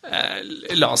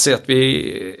la oss si at vi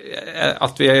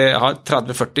har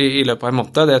 30-40 i løpet av en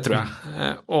måned, det tror jeg.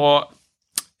 Og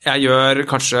jeg gjør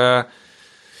kanskje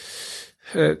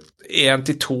 1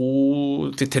 til 2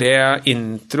 til 3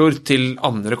 introer til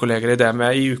andre kolleger i DNV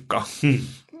i uka.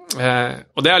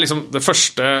 Og det liksom, det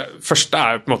første på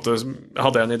en måte, jeg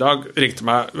hadde en i dag, ringte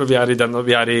meg, vi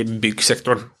i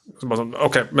byggsektoren. Så bare sånn,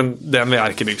 ok, men DNV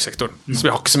ikke i byggsektoren, så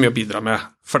vi har ikke så mye å bidra med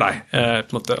for deg,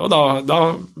 på en måte. Og da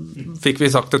fikk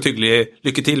vi sagt et hyggelig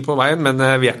lykke til på veien, men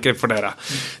vi ikke for dere.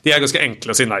 De ganske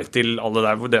enkle å si nei til alle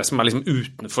der, det som liksom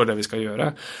utenfor det vi skal gjøre.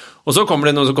 Og så kommer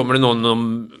det noen om,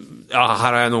 ja,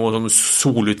 her har jeg noe om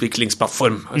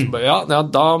solutviklingsplattform. Ja,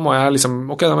 da må jeg liksom,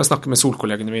 ok, da må jeg snakke med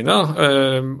solkollegene mine,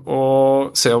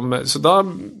 og se om, så da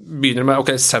begynner det med,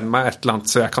 ok, send meg et eller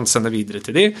annet så jeg kan sende videre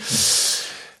til de.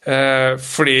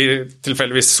 Fordi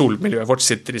tilfeldigvis solmiljøet vårt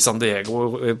sitter i San Diego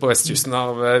på vestkysten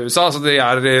av USA, så det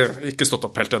ikke stått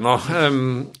opp helt ennå.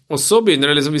 Og så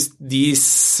begynner det liksom, hvis de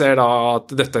ser da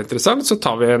at dette interessant, så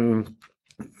tar vi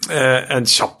en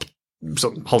kjapp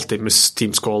sånn halvtimes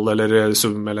Teams-call eller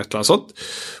Zoom eller et eller annet sånt,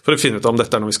 for å finne ut om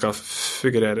dette noe vi skal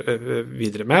figurere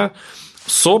videre med.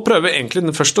 Så prøver vi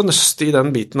egentlig først å nøste i den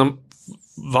biten om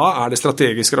hva det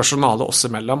strategiske rasjonale oss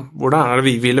imellom? Hvordan det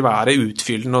vi ville være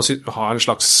utfyllende og ha en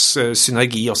slags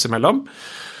synergi oss imellom?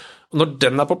 Og når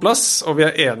den på plass, og vi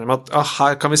enige om at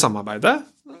her kan vi samarbeide,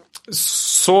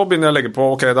 så begynner jeg å legge på,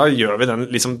 ok, da gjør vi den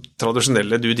liksom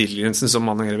tradisjonelle due diligence som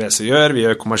mange i VC gjør, vi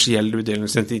gjør kommersiell due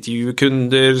diligence til intervjue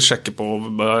kunder, sjekke på,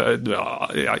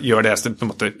 gjør det på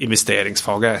en måte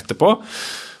investeringsfaget etterpå,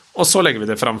 og så legger vi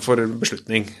det frem for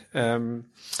beslutning.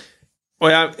 Og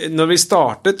når vi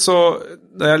startet, så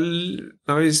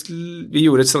vi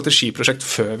gjorde et strategiprosjekt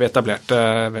før vi etablerte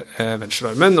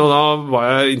venturearmen, og da var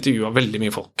jeg intervjuet veldig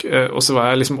mye folk, og så var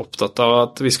jeg liksom opptatt av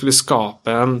at vi skulle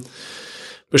skape en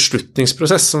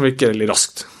beslutningsprosess som virker veldig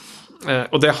raskt.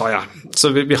 Og det har jeg.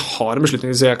 Så vi har en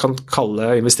beslutning, så jeg kan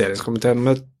kalle investeringskomiteen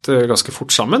med ganske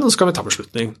fort sammen, og så kan vi ta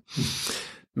beslutning.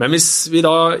 Men hvis vi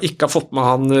da ikke har fått med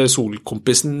han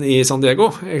solkompisen i San Diego,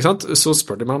 ikke sant, så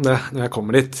spør de meg om det når jeg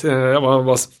kommer dit.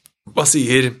 Hva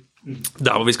sier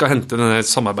der hvor vi skal hente denne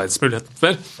samarbeidsmuligheten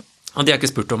for? Og de har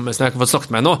ikke spurt om, hvis jeg ikke har fått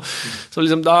snakket med nå. Så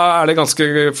liksom, da det ganske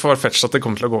farfetched at det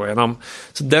kommer til å gå gjennom.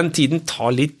 Så den tiden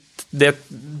tar litt,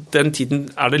 den tiden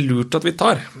det lurt at vi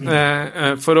tar,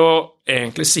 for å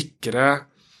egentlig sikre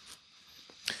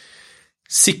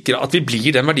at vi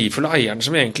blir den verdifulle eieren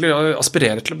som vi egentlig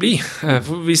aspirerer til å bli.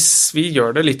 For hvis vi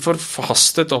gjør det litt for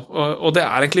forhastet, og det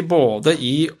egentlig både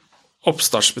i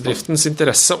oppstartsbedriftens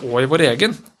interesse og i vår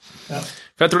egen. Ja.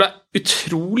 For jeg tror det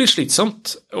utrolig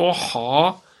slitsomt å ha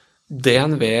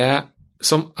DNV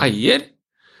som eier,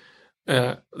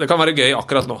 det kan være gøy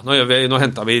akkurat nå. Nå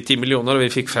hentet vi 10 millioner, og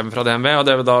vi fikk 5 fra DNV,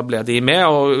 og da ble de med,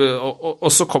 og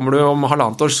så kommer du om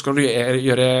halvannet år, så skal du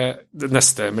gjøre den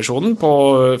neste emisjonen på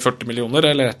 40 millioner,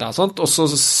 eller et eller annet sånt, og så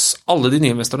alle de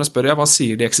nye investorene spør, hva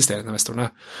sier de eksisterende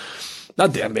investorene? Nei,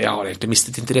 DNB har egentlig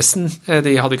mistet interessen.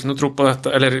 De hadde ikke noe tro på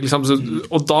dette. Liksom,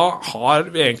 og da har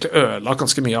vi egentlig ødelagt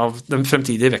ganske mye av den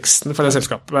fremtidige veksten for det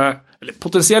selskapet, eller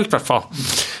potensielt i hvert fall.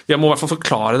 Vi må i hvert fall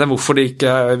forklare dem hvorfor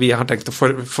vi har tenkt å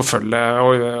forfølge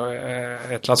og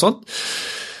et eller annet sånt.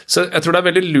 Så jeg tror det er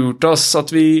veldig lurt av oss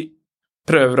at vi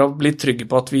prøver å bli trygge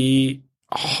på at vi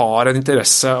har en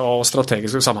interesse og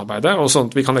strategisk samarbeide, og sånn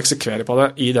at vi kan eksekvere på det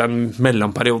i den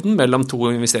mellomperioden, mellom 2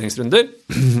 investeringsrunder,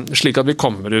 slik at vi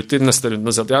kommer ut i den neste runden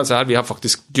og sier at ja, vi har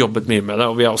faktisk jobbet mye med det,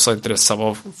 og vi har også interesse av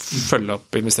å følge opp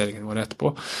investeringene våre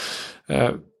etterpå.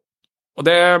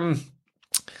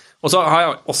 Og så har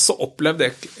jeg også opplevd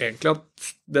egentlig at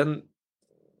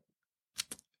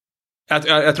jeg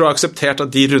tror jeg har akseptert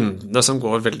at de rundene som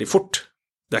går veldig fort,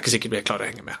 det er ikke sikkert vi er klare å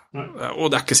henge med. Og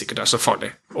det er ikke sikkert det er så farlig.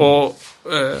 Og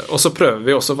så prøver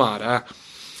vi også være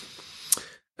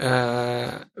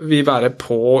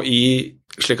på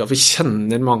slik at vi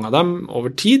kjenner mange av dem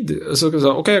over tid. Så kan vi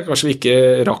si, ok, kanskje vi ikke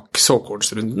rakk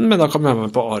såkornsrunden, men da kan vi være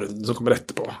med på A-runden som kommer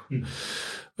etterpå.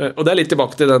 Og det er litt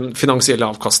tilbake til den finansielle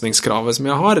avkastningskravet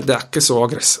som jeg har. Det er ikke så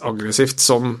aggressivt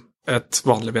som et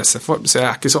vanlig VC-form, så jeg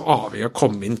er ikke så avhengig av å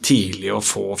komme inn tidlig og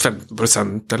få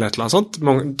 15% eller et eller annet sånt.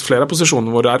 Flere av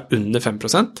posisjonene våre er under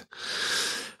 5%.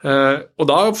 Og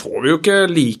da får vi jo ikke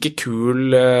like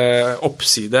kul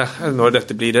oppside når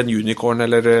dette blir en unicorn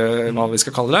eller hva vi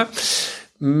skal kalle det.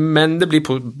 Men det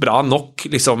blir bra nok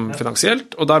liksom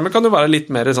finansielt, og dermed kan det være litt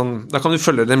mer sånn, da kan du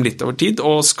følge dem litt over tid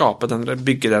og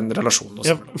bygge den relasjonen.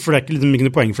 Ja, for det er ikke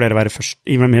noe poeng for dere å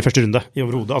være med i første runde i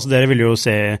overhodet. Altså dere vil jo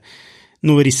se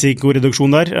noe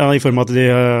risikoreduksjon der, i form av at de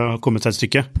har kommet seg et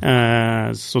stykke,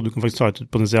 så du kan faktisk ta ut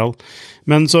et potensial.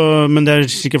 Men det er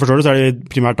sikkert forstår du, så er det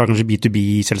primært da kanskje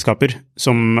B2B-selskaper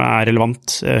som er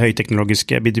relevant,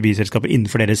 høyteknologiske B2B-selskaper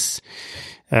innenfor deres,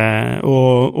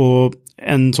 og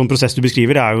en sånn prosess du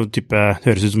beskriver er jo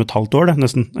høres ut som et halvt år, det,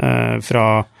 nesten, fra...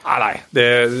 Nei,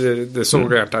 det så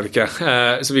gærent er det ikke.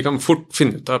 Så vi kan fort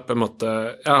finne ut av på en måte,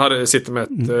 jeg har sittet med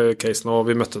et case nå, og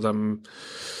vi møtte dem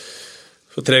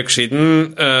for 3 uker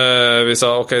siden. Vi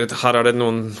sa, ok, her er det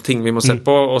noen ting vi må se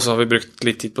på, og så har vi brukt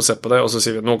litt tid på å se på det, og så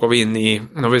sier vi, nå går vi inn i,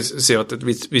 når vi sier at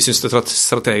vi synes det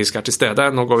strategisk er til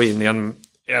stede, nå går vi inn i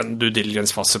en due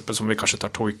diligence-fase som vi kanskje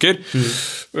tar 2 uker.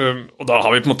 Og da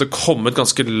har vi på en måte kommet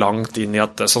ganske langt inn i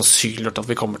at det er sannsynlig at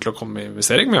vi kommer til å komme i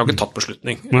investering, men vi har ikke tatt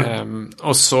beslutning.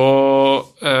 Og så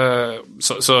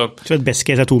et best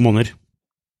case er 2 måneder?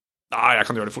 Nei, jeg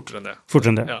kan gjøre det fortere enn det.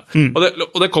 Fortere enn det. Ja.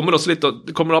 Og det kommer også litt,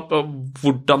 det kommer opp av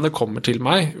hvordan det kommer til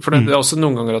meg, for det er også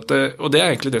noen ganger at og det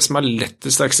er egentlig det som er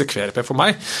lettest å eksekvere på for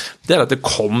meg, det er at det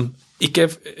kom ikke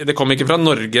fra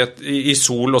Norge i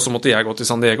sol, og så måtte jeg gå til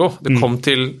San Diego. Det kom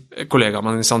til kollegaen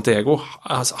min i San Diego.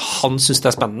 Altså, han synes det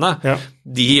er spennende. Ja.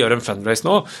 De gjør en fundraise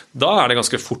nå. Da er det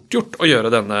ganske fort gjort å gjøre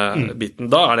denne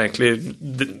biten. Da er det egentlig,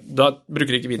 da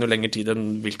bruker ikke vi noe lengre tid enn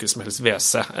hvilket som helst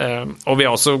VC. Og vi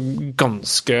har også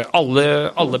ganske,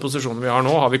 alle posisjoner vi har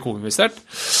nå, har vi co-investert.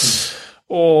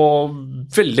 Og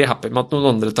veldig happy med at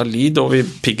noen andre tar lead, og vi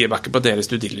piggybacker på deres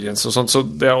due diligence og sånt. Så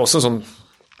det er også sånn.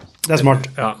 Det er smart.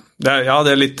 Ja,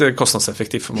 det er litt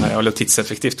kostnadseffektivt for meg, eller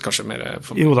tidseffektivt kanskje mer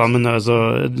for meg. Jo da, men altså,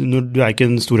 du er ikke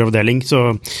en stor avdeling, så...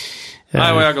 Nei,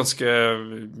 og jeg er ganske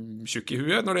tjukk i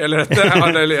huet når det gjelder dette.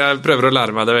 Jeg prøver å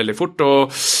lære meg det veldig fort,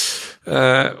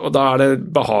 og da er det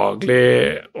behagelig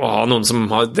å ha noen som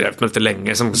har drevet med dette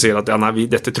lenge, som sier at ja, nei,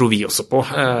 dette tror vi også på.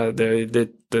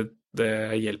 Det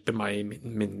hjelper meg i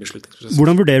min beslutningsprosess.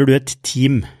 Hvordan vurderer du et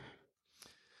team?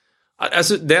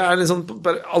 Det er liksom,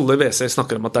 alle VC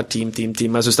snakker om at det er team.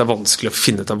 Jeg synes det er vanskelig å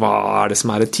finne ut av hva er det som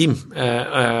er et team,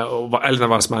 eller hva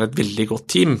er det som er et veldig godt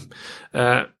team.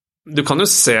 Du kan jo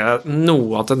se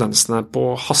noe av tendensene på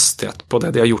hastighet på det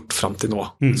de har gjort frem til nå.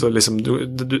 Så liksom,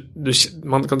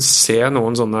 man kan se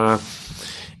noen sånne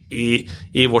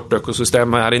i vårt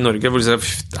økosystem her i Norge, hvor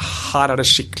her er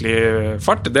det skikkelig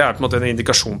fart. Det er på en måte en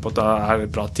indikasjon på at det er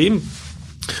et bra team.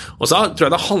 Og så tror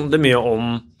jeg det handler mye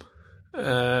om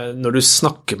når du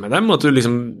snakker med dem, at du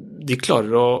liksom, de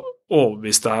klarer å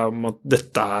overbevise deg om at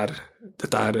dette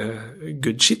er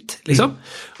good shit, liksom.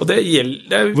 Og det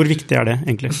gjelder... Hvor viktig er det,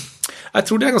 egentlig? Jeg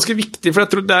tror det ganske viktig, for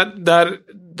jeg tror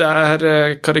det er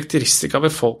karakteristika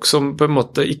ved folk som på en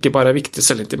måte ikke bare er viktig å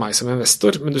selge inn til meg som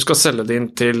investor, men du skal selge det inn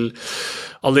til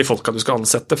alle de folka du skal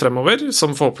ansette fremover,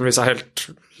 som forhåpentligvis er helt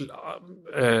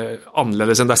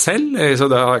annerledes enn deg selv, så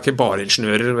det er ikke bare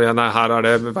ingeniører, nei, her er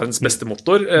det verdens beste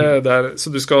motor, så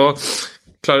du skal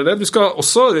klare det. Du skal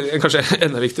også, kanskje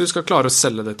enda viktigere, du skal klare å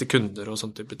selge det til kunder og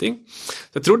sånne type ting.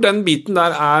 Jeg tror den biten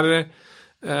der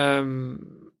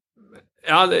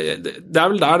ja, det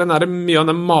er vel der mye av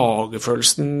den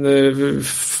magefølelsen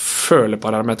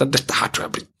føleparameter, dette her tror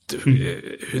jeg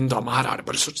hun dama her er det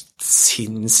bare så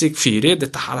sinnssykt fyr i,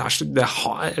 dette her er så,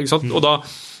 ikke sant? Og da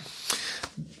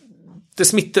det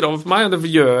smitter over på meg, og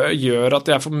det gjør at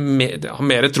jeg har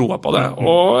mer troa på det,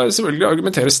 og selvfølgelig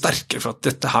argumenterer sterkere for at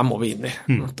dette her må vi inn i.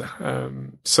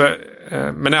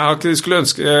 Men jeg skulle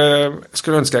ønske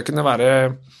jeg kunne være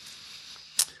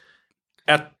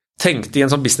jeg tenkte i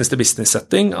en sånn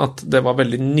business-to-business-setting at det var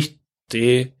veldig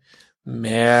nyttig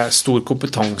med stor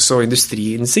kompetanse og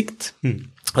industriinnsikt.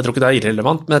 Jeg tror ikke det er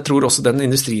irrelevant, men jeg tror også det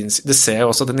ser jeg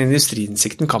også at den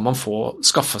industriinnsikten kan man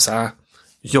skaffe seg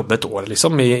jobbe et år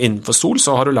liksom, innenfor sol,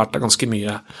 så har du lært deg ganske mye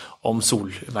om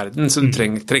solverden, så du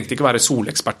trengte ikke være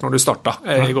solekspert når du startet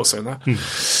i gåsøyne.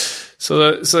 Så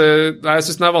jeg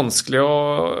synes den er vanskelig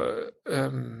og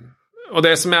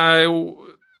det som jeg jo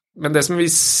men det som vi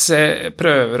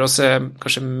prøver å se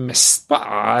kanskje mest på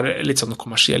litt sånn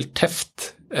kommersielt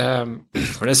teft.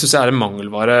 For det synes jeg en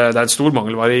mangelvare, det en stor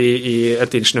mangelvare i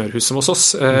et ingeniørhus som hos oss,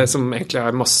 som egentlig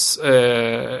masse,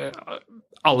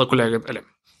 alle kollegene, eller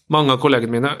mange av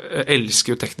kollegene mine elsker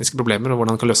jo tekniske problemer og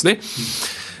hvordan man kan løse de.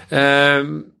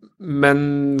 Men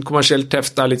kommersielt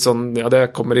teft litt sånn, ja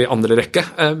det kommer i andre rekke.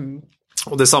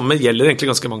 Og det samme gjelder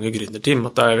egentlig ganske mange gründerteam,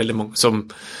 at det veldig mange som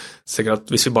sikkert at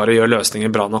hvis vi bare gjør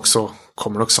løsninger bra nok, så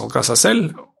kommer nok salg av seg selv,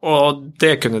 og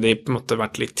det kunne de på en måte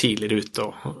vært litt tidligere ute.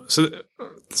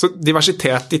 Så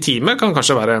diversitet i teamet kan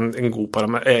kanskje være en god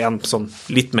parameter, en sånn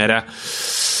litt mer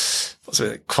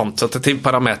kvantitativ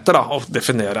parameter da, å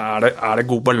definere er det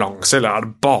god balanse, eller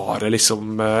det bare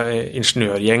liksom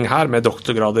ingeniørgjeng her med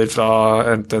doktorgrader fra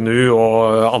NTNU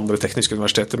og andre tekniske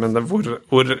universiteter, men hvor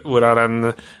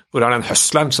den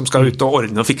hustleren som skal ut og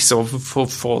ordne og fikse og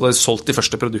få det solgt de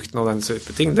første produktene og den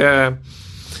type ting,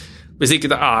 hvis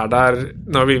ikke det der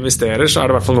når vi investerer, så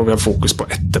det i hvert fall noe vi har fokus på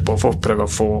etterpå for å prøve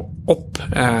å få opp,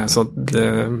 så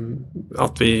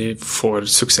at vi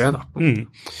får suksess da.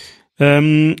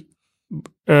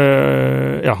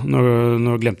 Ja,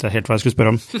 nå glemte jeg helt hva jeg skulle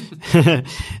spørre om.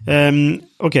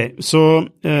 Ok, så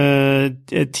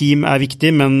team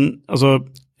viktig, men altså,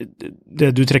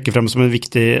 det du trekker frem som en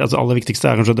viktig, altså aller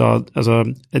viktigste kanskje da, altså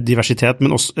diversitet,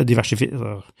 men også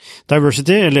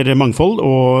diversity, eller mangfold,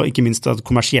 og ikke minst det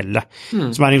kommersielle,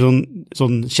 som en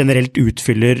sånn generelt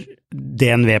utfyller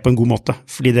DNV på en god måte,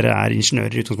 fordi dere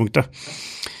ingeniører i utgangspunktet.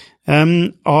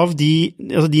 Av de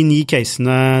 9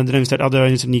 casene dere har investert, dere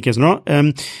har investert 9 caser nå,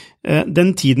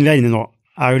 den tiden vi inne i nå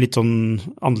jo litt sånn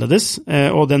annerledes,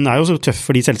 og den jo så tøff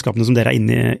for de selskapene som dere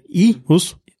inne i.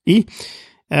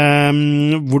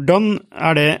 Hvordan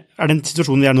den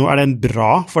situasjonen vi nå, den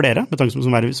bra for dere, med tanke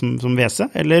som VC,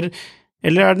 eller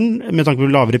den med tanke på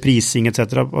lavere prising et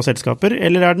cetera av selskaper,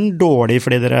 eller den dårlig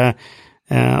fordi dere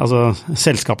altså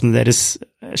selskapene deres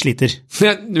sliter?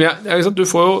 Du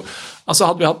får jo, altså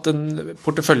hadde vi hatt en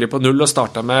portefølje på 0 og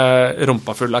startet med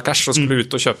rumpa full av cash og skulle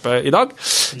ut og kjøpe i dag,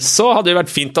 så hadde det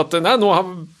vært fint at nå har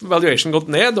valuation gått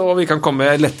ned og vi kan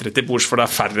komme lettere til bords for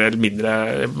det færre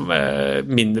eller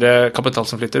mindre kapital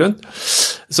som flytter rundt.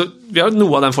 Så vi har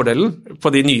noe av den fordelen på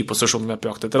de nye posisjonene vi har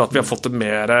på jakt etter, at vi har fått et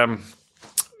mer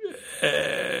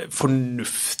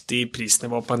fornuftig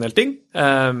prisnivå på en del ting.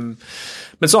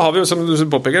 Men så har vi jo, som du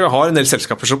påpeker, vi har en del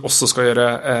selskaper som også skal gjøre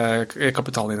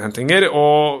kapitalinnhentinger,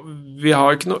 og vi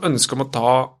har ikke noe ønske om å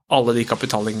ta alle de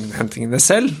kapitalinnhentingene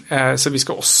selv, så vi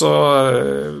skal også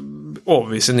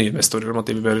overbevise nye investorer om at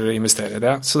de bør investere i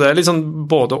det. Så det litt sånn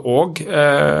både og.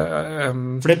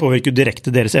 For det påvirker jo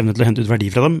direkte deres evne til å hente ut verdi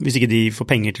fra dem, hvis ikke de får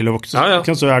penger til å vokse. Ja.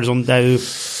 Så det sånn, det jo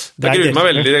jeg gruer meg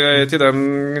veldig til den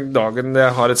dagen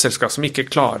jeg har et selskap som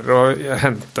ikke klarer å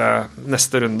hente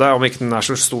neste runde, om ikke den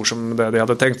så stor som det de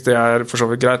hadde tenkt. Det for så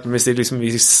vidt greit, men hvis de liksom,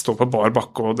 vi står på bar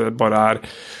bakke, og det bare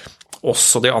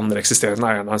også de andre eksisterende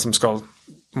eierne som skal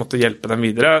måtte hjelpe dem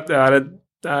videre, det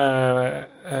det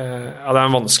er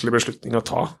en vanskelig beslutning å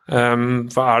ta.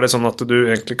 For det sånn at du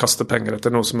egentlig kaster penger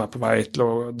etter noe som på vei til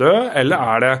å dø,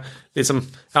 eller det liksom,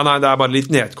 det bare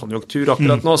litt nedkonjunktur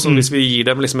akkurat nå, så hvis vi gir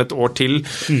dem liksom et år til,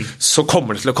 så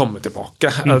kommer det til å komme tilbake.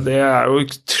 Det jo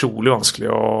utrolig vanskelig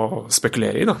å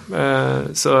spekulere i, da.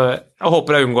 Så jeg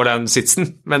håper jeg unngår den sitsen,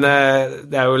 men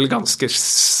det jo ganske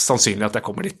sannsynlig at jeg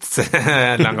kommer dit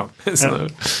en eller annen gang. Så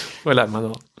får jeg lære meg det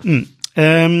da.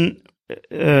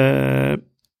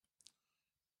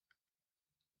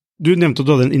 Du nevnte at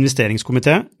du hadde en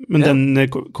investeringskomité, men den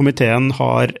komiteen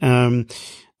har,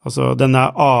 den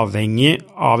avhengig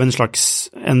av en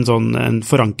slags, en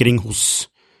forankring hos,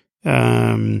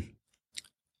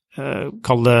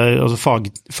 kall det,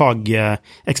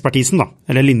 fagekspertisen da,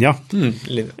 eller linja.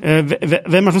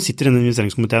 Hvem som sitter i denne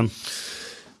investeringskomiteen?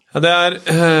 Ja,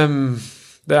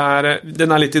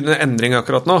 den litt i en endring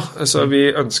akkurat nå, så vi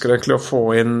ønsker egentlig å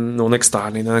få inn noen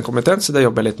eksterne inn i den komiteen, så det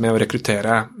jobber jeg litt med å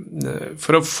rekruttere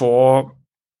for å få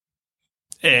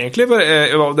egentlig,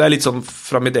 det litt sånn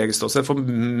fra mitt eget ståsted, få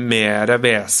mer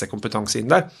VC-kompetanse inn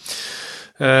der.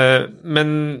 Men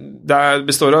det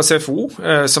består av CFO,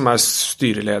 som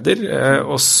styreleder,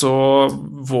 og så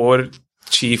vår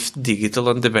Chief Digital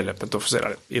and Development Officer,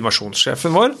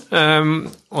 innovasjonssjefen vår.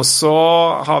 Og så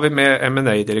har vi med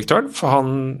M&A-direktøren, for han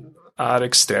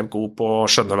ekstremt god på å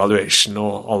skjønne valuation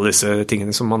og alle disse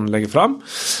tingene som man legger frem.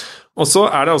 Og så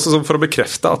det også sånn for å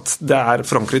bekrefte at det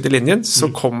forankret i linjen,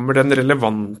 så kommer den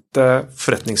relevante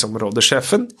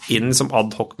forretningsområdesjefen inn som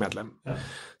ad hoc-medlem.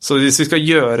 Så hvis vi skal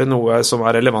gjøre noe som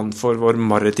relevant for vår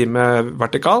maritime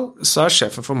vertikal, så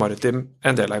sjefen for maritim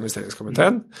en del av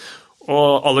investeringskomiteen.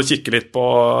 Og alle kikker litt på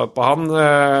han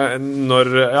når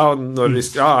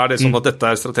det sånn at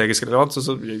dette strategisk relevant,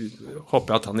 så håper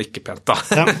jeg at han ikke pent da.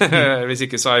 Hvis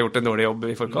ikke så har jeg gjort en dårlig jobb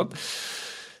i forkant.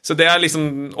 Så det liksom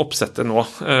oppsettet nå.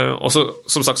 Og så,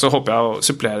 som sagt, så håper jeg å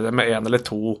supplere det med 1 eller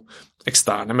 2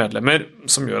 eksterne medlemmer,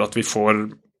 som gjør at vi får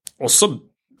også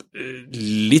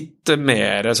litt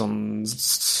mer sånn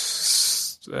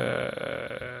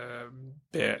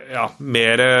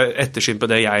mer ettersyn på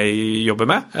det jeg jobber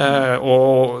med,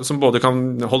 og som både kan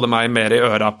holde meg mer i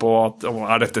øra på at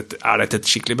dette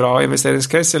et skikkelig bra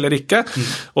investeringscase eller ikke,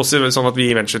 også sånn at vi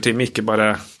i venture-teamet ikke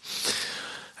bare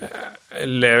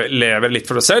lever litt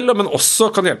for oss selv, men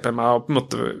også kan hjelpe meg å på en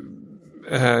måte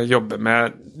jobbe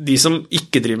med de som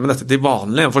ikke driver med dette til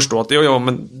vanlig, og forstå at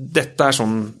men dette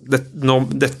sånn,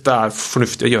 dette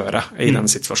fornuftig å gjøre i den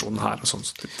situasjonen her. Og sånn.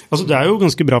 Altså, det jo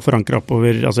ganske bra forankret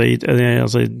oppover, i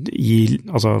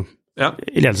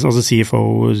ledelsen, CFO,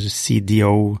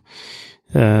 CDO,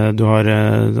 du har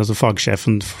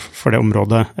fagsjefen for det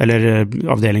området, eller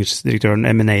avdelingsdirektøren,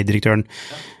 M&A-direktøren.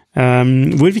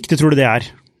 Hvor viktig tror du det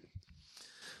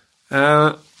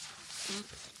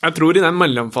Jeg tror i den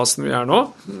mellomfasen vi nå,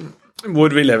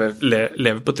 hvor vi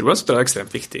lever på troa, så tror jeg det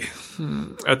ekstremt viktig.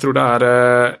 Jeg tror det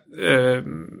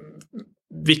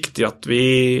viktig at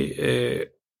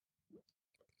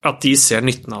at de ser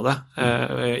nytten av det.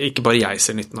 Ikke bare jeg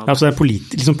ser nytten av det. Altså det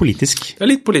liksom politisk? Det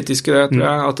litt politisk, det tror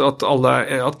jeg.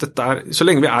 At dette så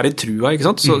lenge vi i trua, ikke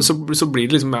sant? Så blir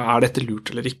det liksom, dette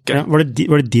lurt eller ikke? Ja, var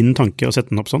det din tanke å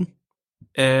sette den opp sånn?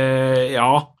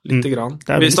 Ja, lite grann. Det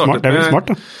veldig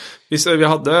smart da. Vi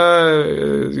hadde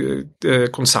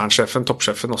konsernsjefen,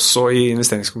 toppsjefen også i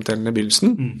investeringskomiteen i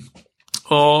begynnelsen,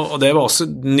 og det var også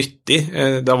nyttig.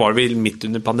 Da var vi midt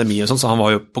under pandemi og sånn, så han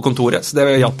var jo på kontoret, så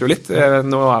det hjalp jo litt.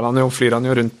 Nå flyr han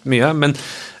jo rundt mye, men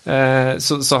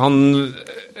så han,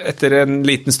 etter en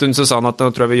liten stund så sa han at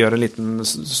nå tror jeg vi gjør en liten,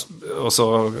 og så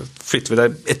flytter vi det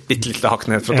et bitte lite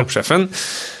hakk ned fra toppsjefen.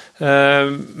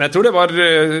 Men jeg tror det var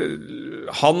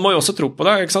han må jo også tro på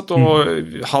det, ikke sant?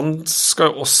 Og han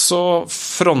skal jo også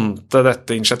fronte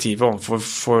dette initiativet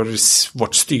overfor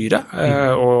vårt styre,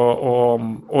 og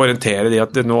orientere de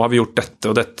at nå har vi gjort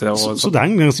dette og dette. Og så det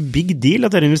en ganske big deal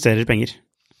at dere investerer penger?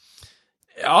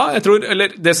 Ja, jeg tror,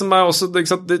 eller det som også,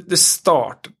 ikke sant, det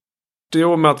startet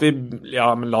jo med at vi,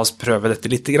 men la oss prøve dette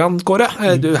litt grann, Kåre.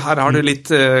 Her har du litt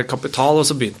kapital, og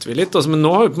så begynte vi litt, men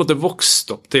nå har vi på en måte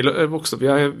vokst opp.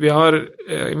 Vi har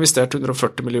investert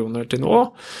 140 millioner til nå.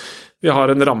 Vi har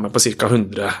en ramme på ca.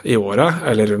 100 i året,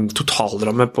 eller en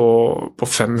totalramme på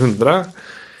 500.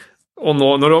 Og nå,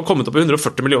 når du har kommet opp i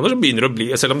 140 millioner, så begynner det å bli,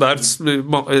 selv om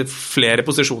det flere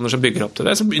posisjoner som bygger opp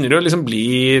til det, så begynner det å liksom bli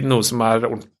noe som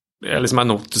liksom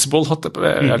noticeable,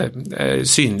 eller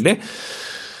synlig.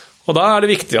 Og da det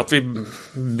viktig at vi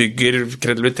bygger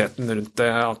kredibiliteten rundt det,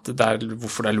 at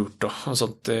hvorfor det lurt og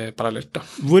sånt parallelt. Da.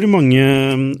 Hvor mange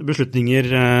beslutninger,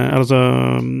 altså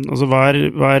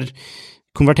hva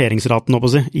konverteringsraten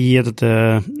i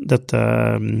dette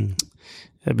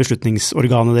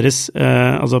beslutningsorganet deres.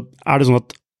 Altså, det sånn at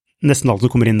nesten alt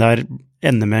som kommer inn der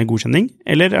ender med godkjenning,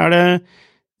 eller det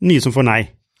nye som får nei?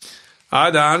 Nei,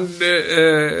 det er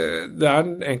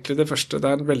egentlig det første.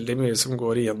 Det veldig mye som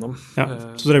går igjennom. Ja,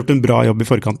 så dere har gjort en bra jobb i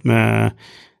forkant med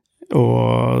å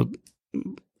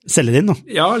selge det inn, da?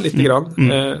 Ja, litt grann.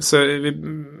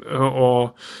 Og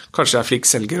kanskje jeg flink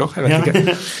selger også, jeg vet ikke.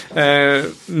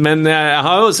 Men jeg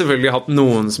har jo selvfølgelig hatt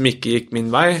noen som ikke gikk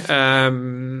min vei.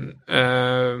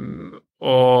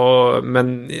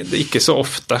 Men ikke så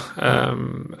ofte.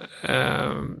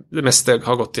 Det meste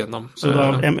har gått igjennom. Så da,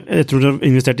 jeg tror du har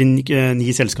investert i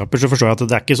 9 selskaper, så forstår jeg at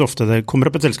det ikke så ofte det kommer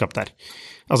opp et selskap der.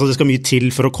 Altså det skal mye til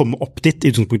for å komme opp dit i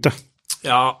utgangspunktet.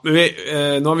 Ja,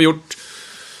 nå har vi gjort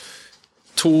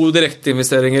 2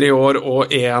 direkteinvesteringer i år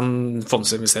og 1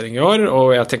 fondsinvestering i år,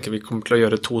 og jeg tenker vi kommer til å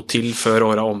gjøre 2 til før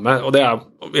året omme, og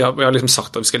vi har liksom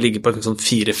sagt at vi skal ligge på en sånn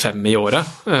 4-5 i året,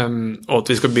 og at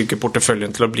vi skal bygge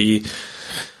porteføljen til å bli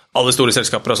alle store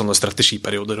selskaper har sånne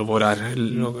strategiperioder, og hvor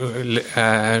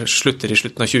slutter i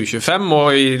slutten av 2025,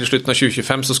 og i slutten av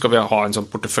 2025 så skal vi ha en sånn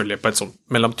portefølje på et sånt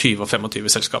mellom 20 og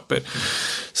 25 selskaper.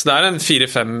 Så det en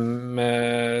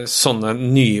 4-5 sånne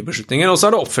nye beslutninger, og så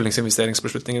det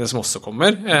oppfølgingsinvesteringsbeslutningene som også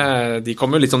kommer. De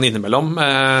kommer litt sånn innimellom,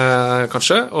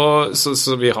 kanskje, og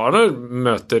så vi har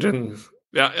møter,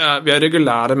 vi har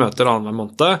regulære møter annenhver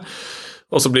måned,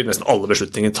 og så blir nesten alle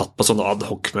beslutninger tatt på sånne ad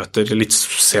hoc-møter litt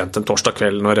sent en torsdag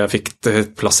kveld når jeg fikk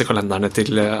plass i kalenderne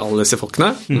til alle disse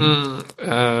folkene.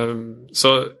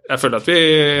 Så jeg føler at vi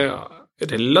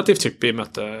relativt hyppig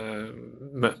møte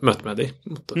med de.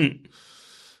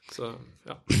 Så,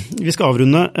 ja. Vi skal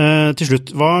avrunde til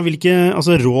slutt. Hvilke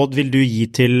råd vil du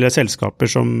gi til selskaper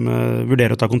som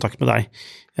vurderer å ta kontakt med deg?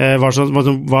 Hva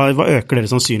øker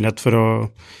deres sannsynlighet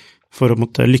for å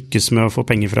måtte lykkes med å få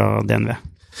penger fra DNV?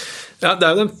 Ja, det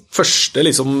jo den første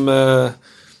liksom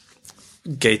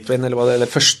gatewayen, eller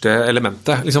det første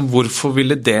elementet. Liksom, hvorfor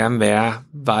ville DNV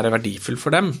være verdifull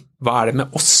for dem? Hva det med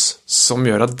oss som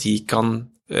gjør at de kan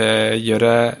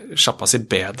gjøre sjappa si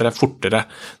bedre, fortere,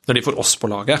 når de får oss på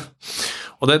laget?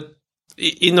 Og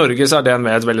i Norge så DNV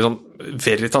et veldig sånn,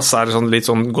 Veritas sånn litt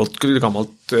sånn godt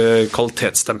gammelt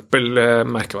kvalitetsstempel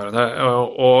merkevare.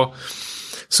 Og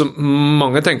så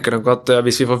mange tenker nok at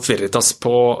hvis vi får Veritas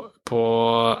på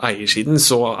eiersiden,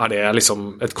 så det liksom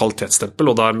et kvalitetsstempel,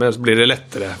 og dermed blir det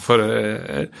lettere for...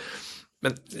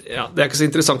 Men ja, det ikke så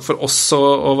interessant for oss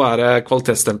å være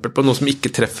kvalitetsstempel på noe som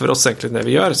ikke treffer oss egentlig det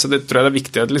vi gjør, så det tror jeg det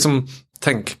viktig å liksom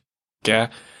tenke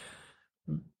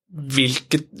hvis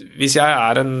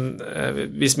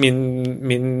hvis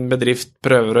min bedrift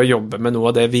prøver å jobbe med noe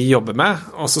av det vi jobber med,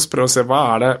 og så prøver å se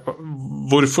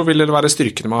hvorfor vil det være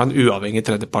styrkende med å ha en uavhengig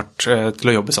tredjepart til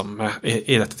å jobbe sammen med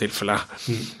i dette tilfellet.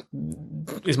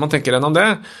 Hvis man tenker gjennom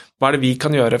det, hva det vi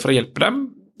kan gjøre for å hjelpe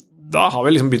dem? Da har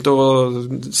vi liksom begynt å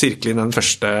sirkle inn den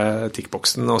første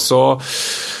tikkboksen, og så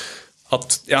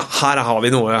at ja, her har vi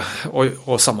noe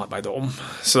å samarbeide om.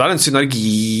 Så det den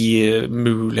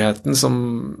synergimuligheten som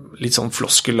litt sånn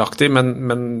floskelaktig,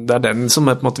 men det den som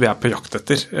på en måte vi på jakt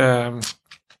etter.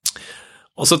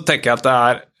 Og så tenker jeg at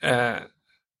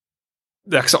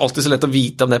det ikke så alltid så lett å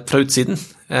vite om det fra utsiden.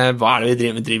 Hva det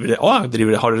vi driver? Har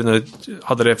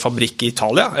dere fabrikk i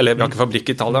Italia? Eller vi har ikke fabrikk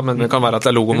i Italia, men det kan være at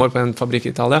det logoen vår på en fabrikk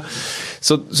i Italia.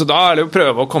 Så da det å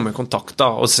prøve å komme i kontakt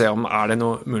da, og se om det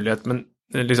noe mulighet, men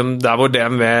liksom der hvor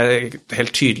DNV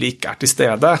helt tydelig ikke til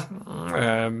stede,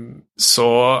 så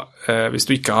hvis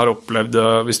du ikke har opplevd,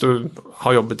 hvis du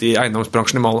har jobbet i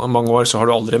eiendomsbransjen i mange år, så har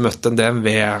du aldri møtt en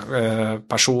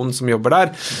DNV-person som jobber der,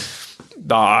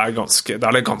 da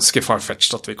det ganske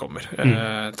farfetched at vi kommer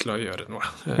til å gjøre noe.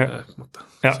 På en måte.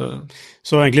 Ja.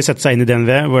 Så egentlig sette seg inn i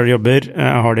DNV, hvor de jobber,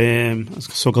 har de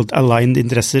såkalt aligned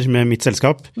interesser med mitt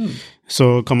selskap,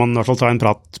 så kan man i hvert fall ta en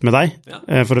prat med deg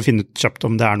for å finne ut kjapt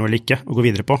om det noe eller ikke, og gå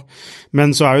videre på. Men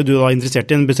så jo du da interessert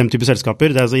i en bestemt type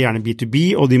selskaper, det altså gjerne B2B,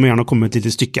 og de må gjerne komme til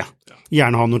et stykke.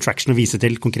 Gjerne ha noe traction å vise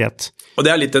til konkret. Og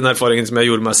det litt den erfaringen som jeg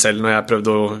gjorde meg selv når jeg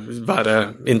prøvde å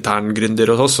være interngründer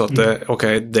hos oss, at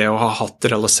det å ha hatt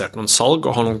realisert noen salg,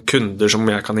 og ha noen kunder som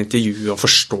jeg kan intervjue og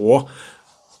forstå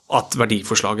at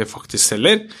verdiforslaget faktisk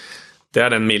selger, det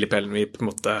den milepælen vi på en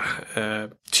måte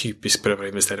typisk prøver å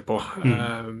investere på.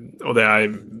 Og det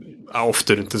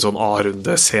ofte rundt en sånn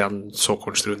A-runde, sen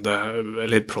såkornsrunde,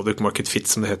 eller product market fit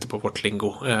som det heter på vårt lingo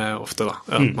ofte da.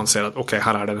 At man ser at ok,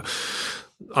 her har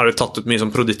det tatt ut mye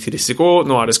som produktrisiko,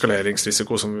 nå det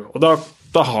skaleringsrisiko, og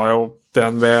da har jo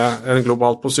DNV en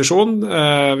global posisjon,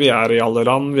 vi i alle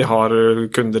land, vi har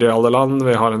kunder i alle land,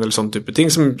 vi har en del sånne type ting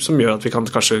som gjør at vi kan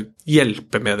kanskje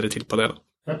hjelpe bedre til på det.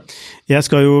 Jeg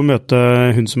skal jo møte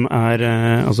hun som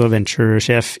altså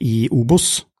venture-sjef i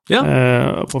Obos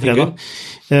på fredag.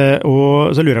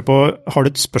 Og så lurer jeg på, har du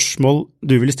et spørsmål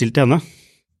du ville stilt til henne?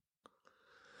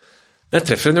 Jeg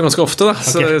treffer henne jo ganske ofte, da.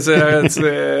 Okay. Så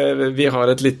vi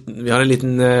har en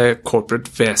liten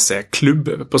corporate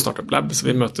VC-klubb på Startup Lab, så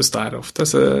vi møtes der ofte.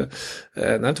 Så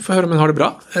nei, du får høre om hun har det bra.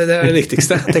 Det er det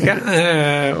viktigste, tenker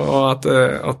jeg. Og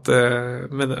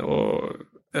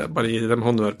bare gi dem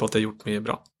honnør på at de har gjort mye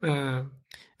bra.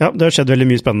 Ja, det har skjedd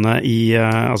veldig mye spennende i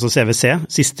CVC,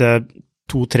 siste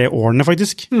 2-3 årene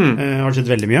faktisk, har det skjedd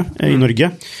veldig mye i Norge.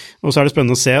 Og så er det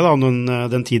spennende å se da, om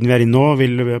den tiden vi er inne nå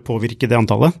vil påvirke det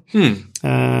antallet.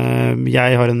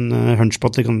 Jeg har en hunch på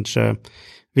at det kanskje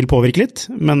vil påvirke litt,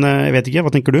 men jeg vet ikke,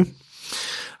 hva tenker du?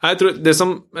 Jeg tror det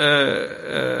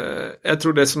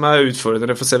som er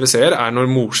utfordrende for CVC-er er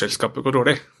når morselskapet går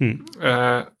dårlig.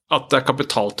 At det er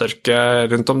kapitaltørke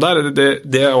rundt om der,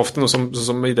 det er ofte noe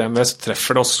som i DNV så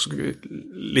treffer det oss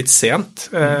litt sent,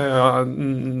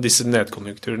 disse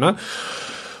nedkonjunkturene.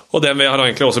 Og DNV har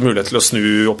egentlig også mulighet til å snu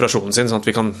operasjonen sin, sånn at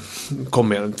vi kan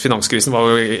komme igjen. Finanskrisen var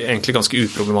jo egentlig ganske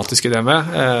uproblematisk i DNV,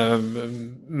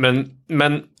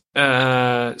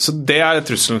 så det er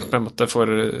trusselen på en måte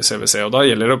for CVC, og da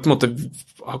gjelder det å på en måte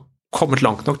ha kommet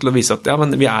langt nok til å vise at ja,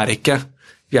 men vi er ikke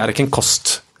en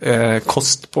kost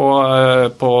på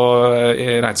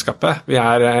regnskapet. Vi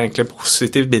er egentlig en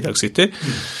positiv bidragsyter.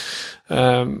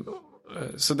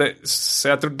 Så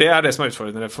jeg tror det er det som er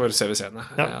utfordrende for CVC-ene.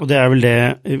 Ja, og det er vel det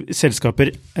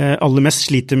selskaper aller mest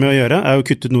sliter med å gjøre, er å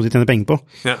kutte ut noe de tjener penger på.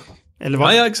 Ja. Eller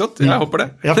hva? Ja, ikke sant? Jeg håper det.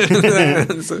 Ja.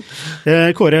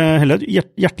 Kåre Hellød,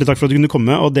 hjertelig takk for at du kunne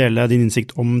komme og dele din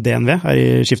innsikt om DNV her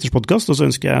i Skifters podcast, og så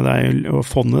ønsker jeg deg å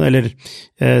fonde, eller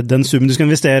den summen du skal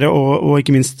investere, og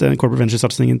ikke minst corporate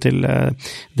venture-satsningen til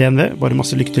DNV. Bare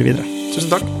masse lykke til videre.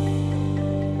 Tusen takk.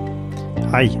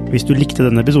 Hei, hvis du likte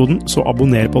denne episoden, så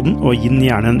abonner på den, og gi den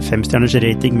gjerne en 5-stjerners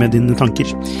rating med dine tanker.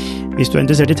 Hvis du er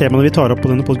interessert i temaene vi tar opp på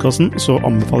denne podcasten, så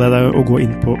anbefaler jeg deg å gå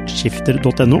inn på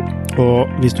skifter.no, og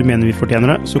hvis du mener vi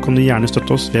fortjener det, så kan du gjerne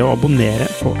støtte oss ved å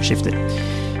abonnere på Skifter.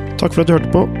 Takk for at du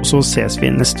hørte på, så ses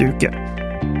vi neste uke.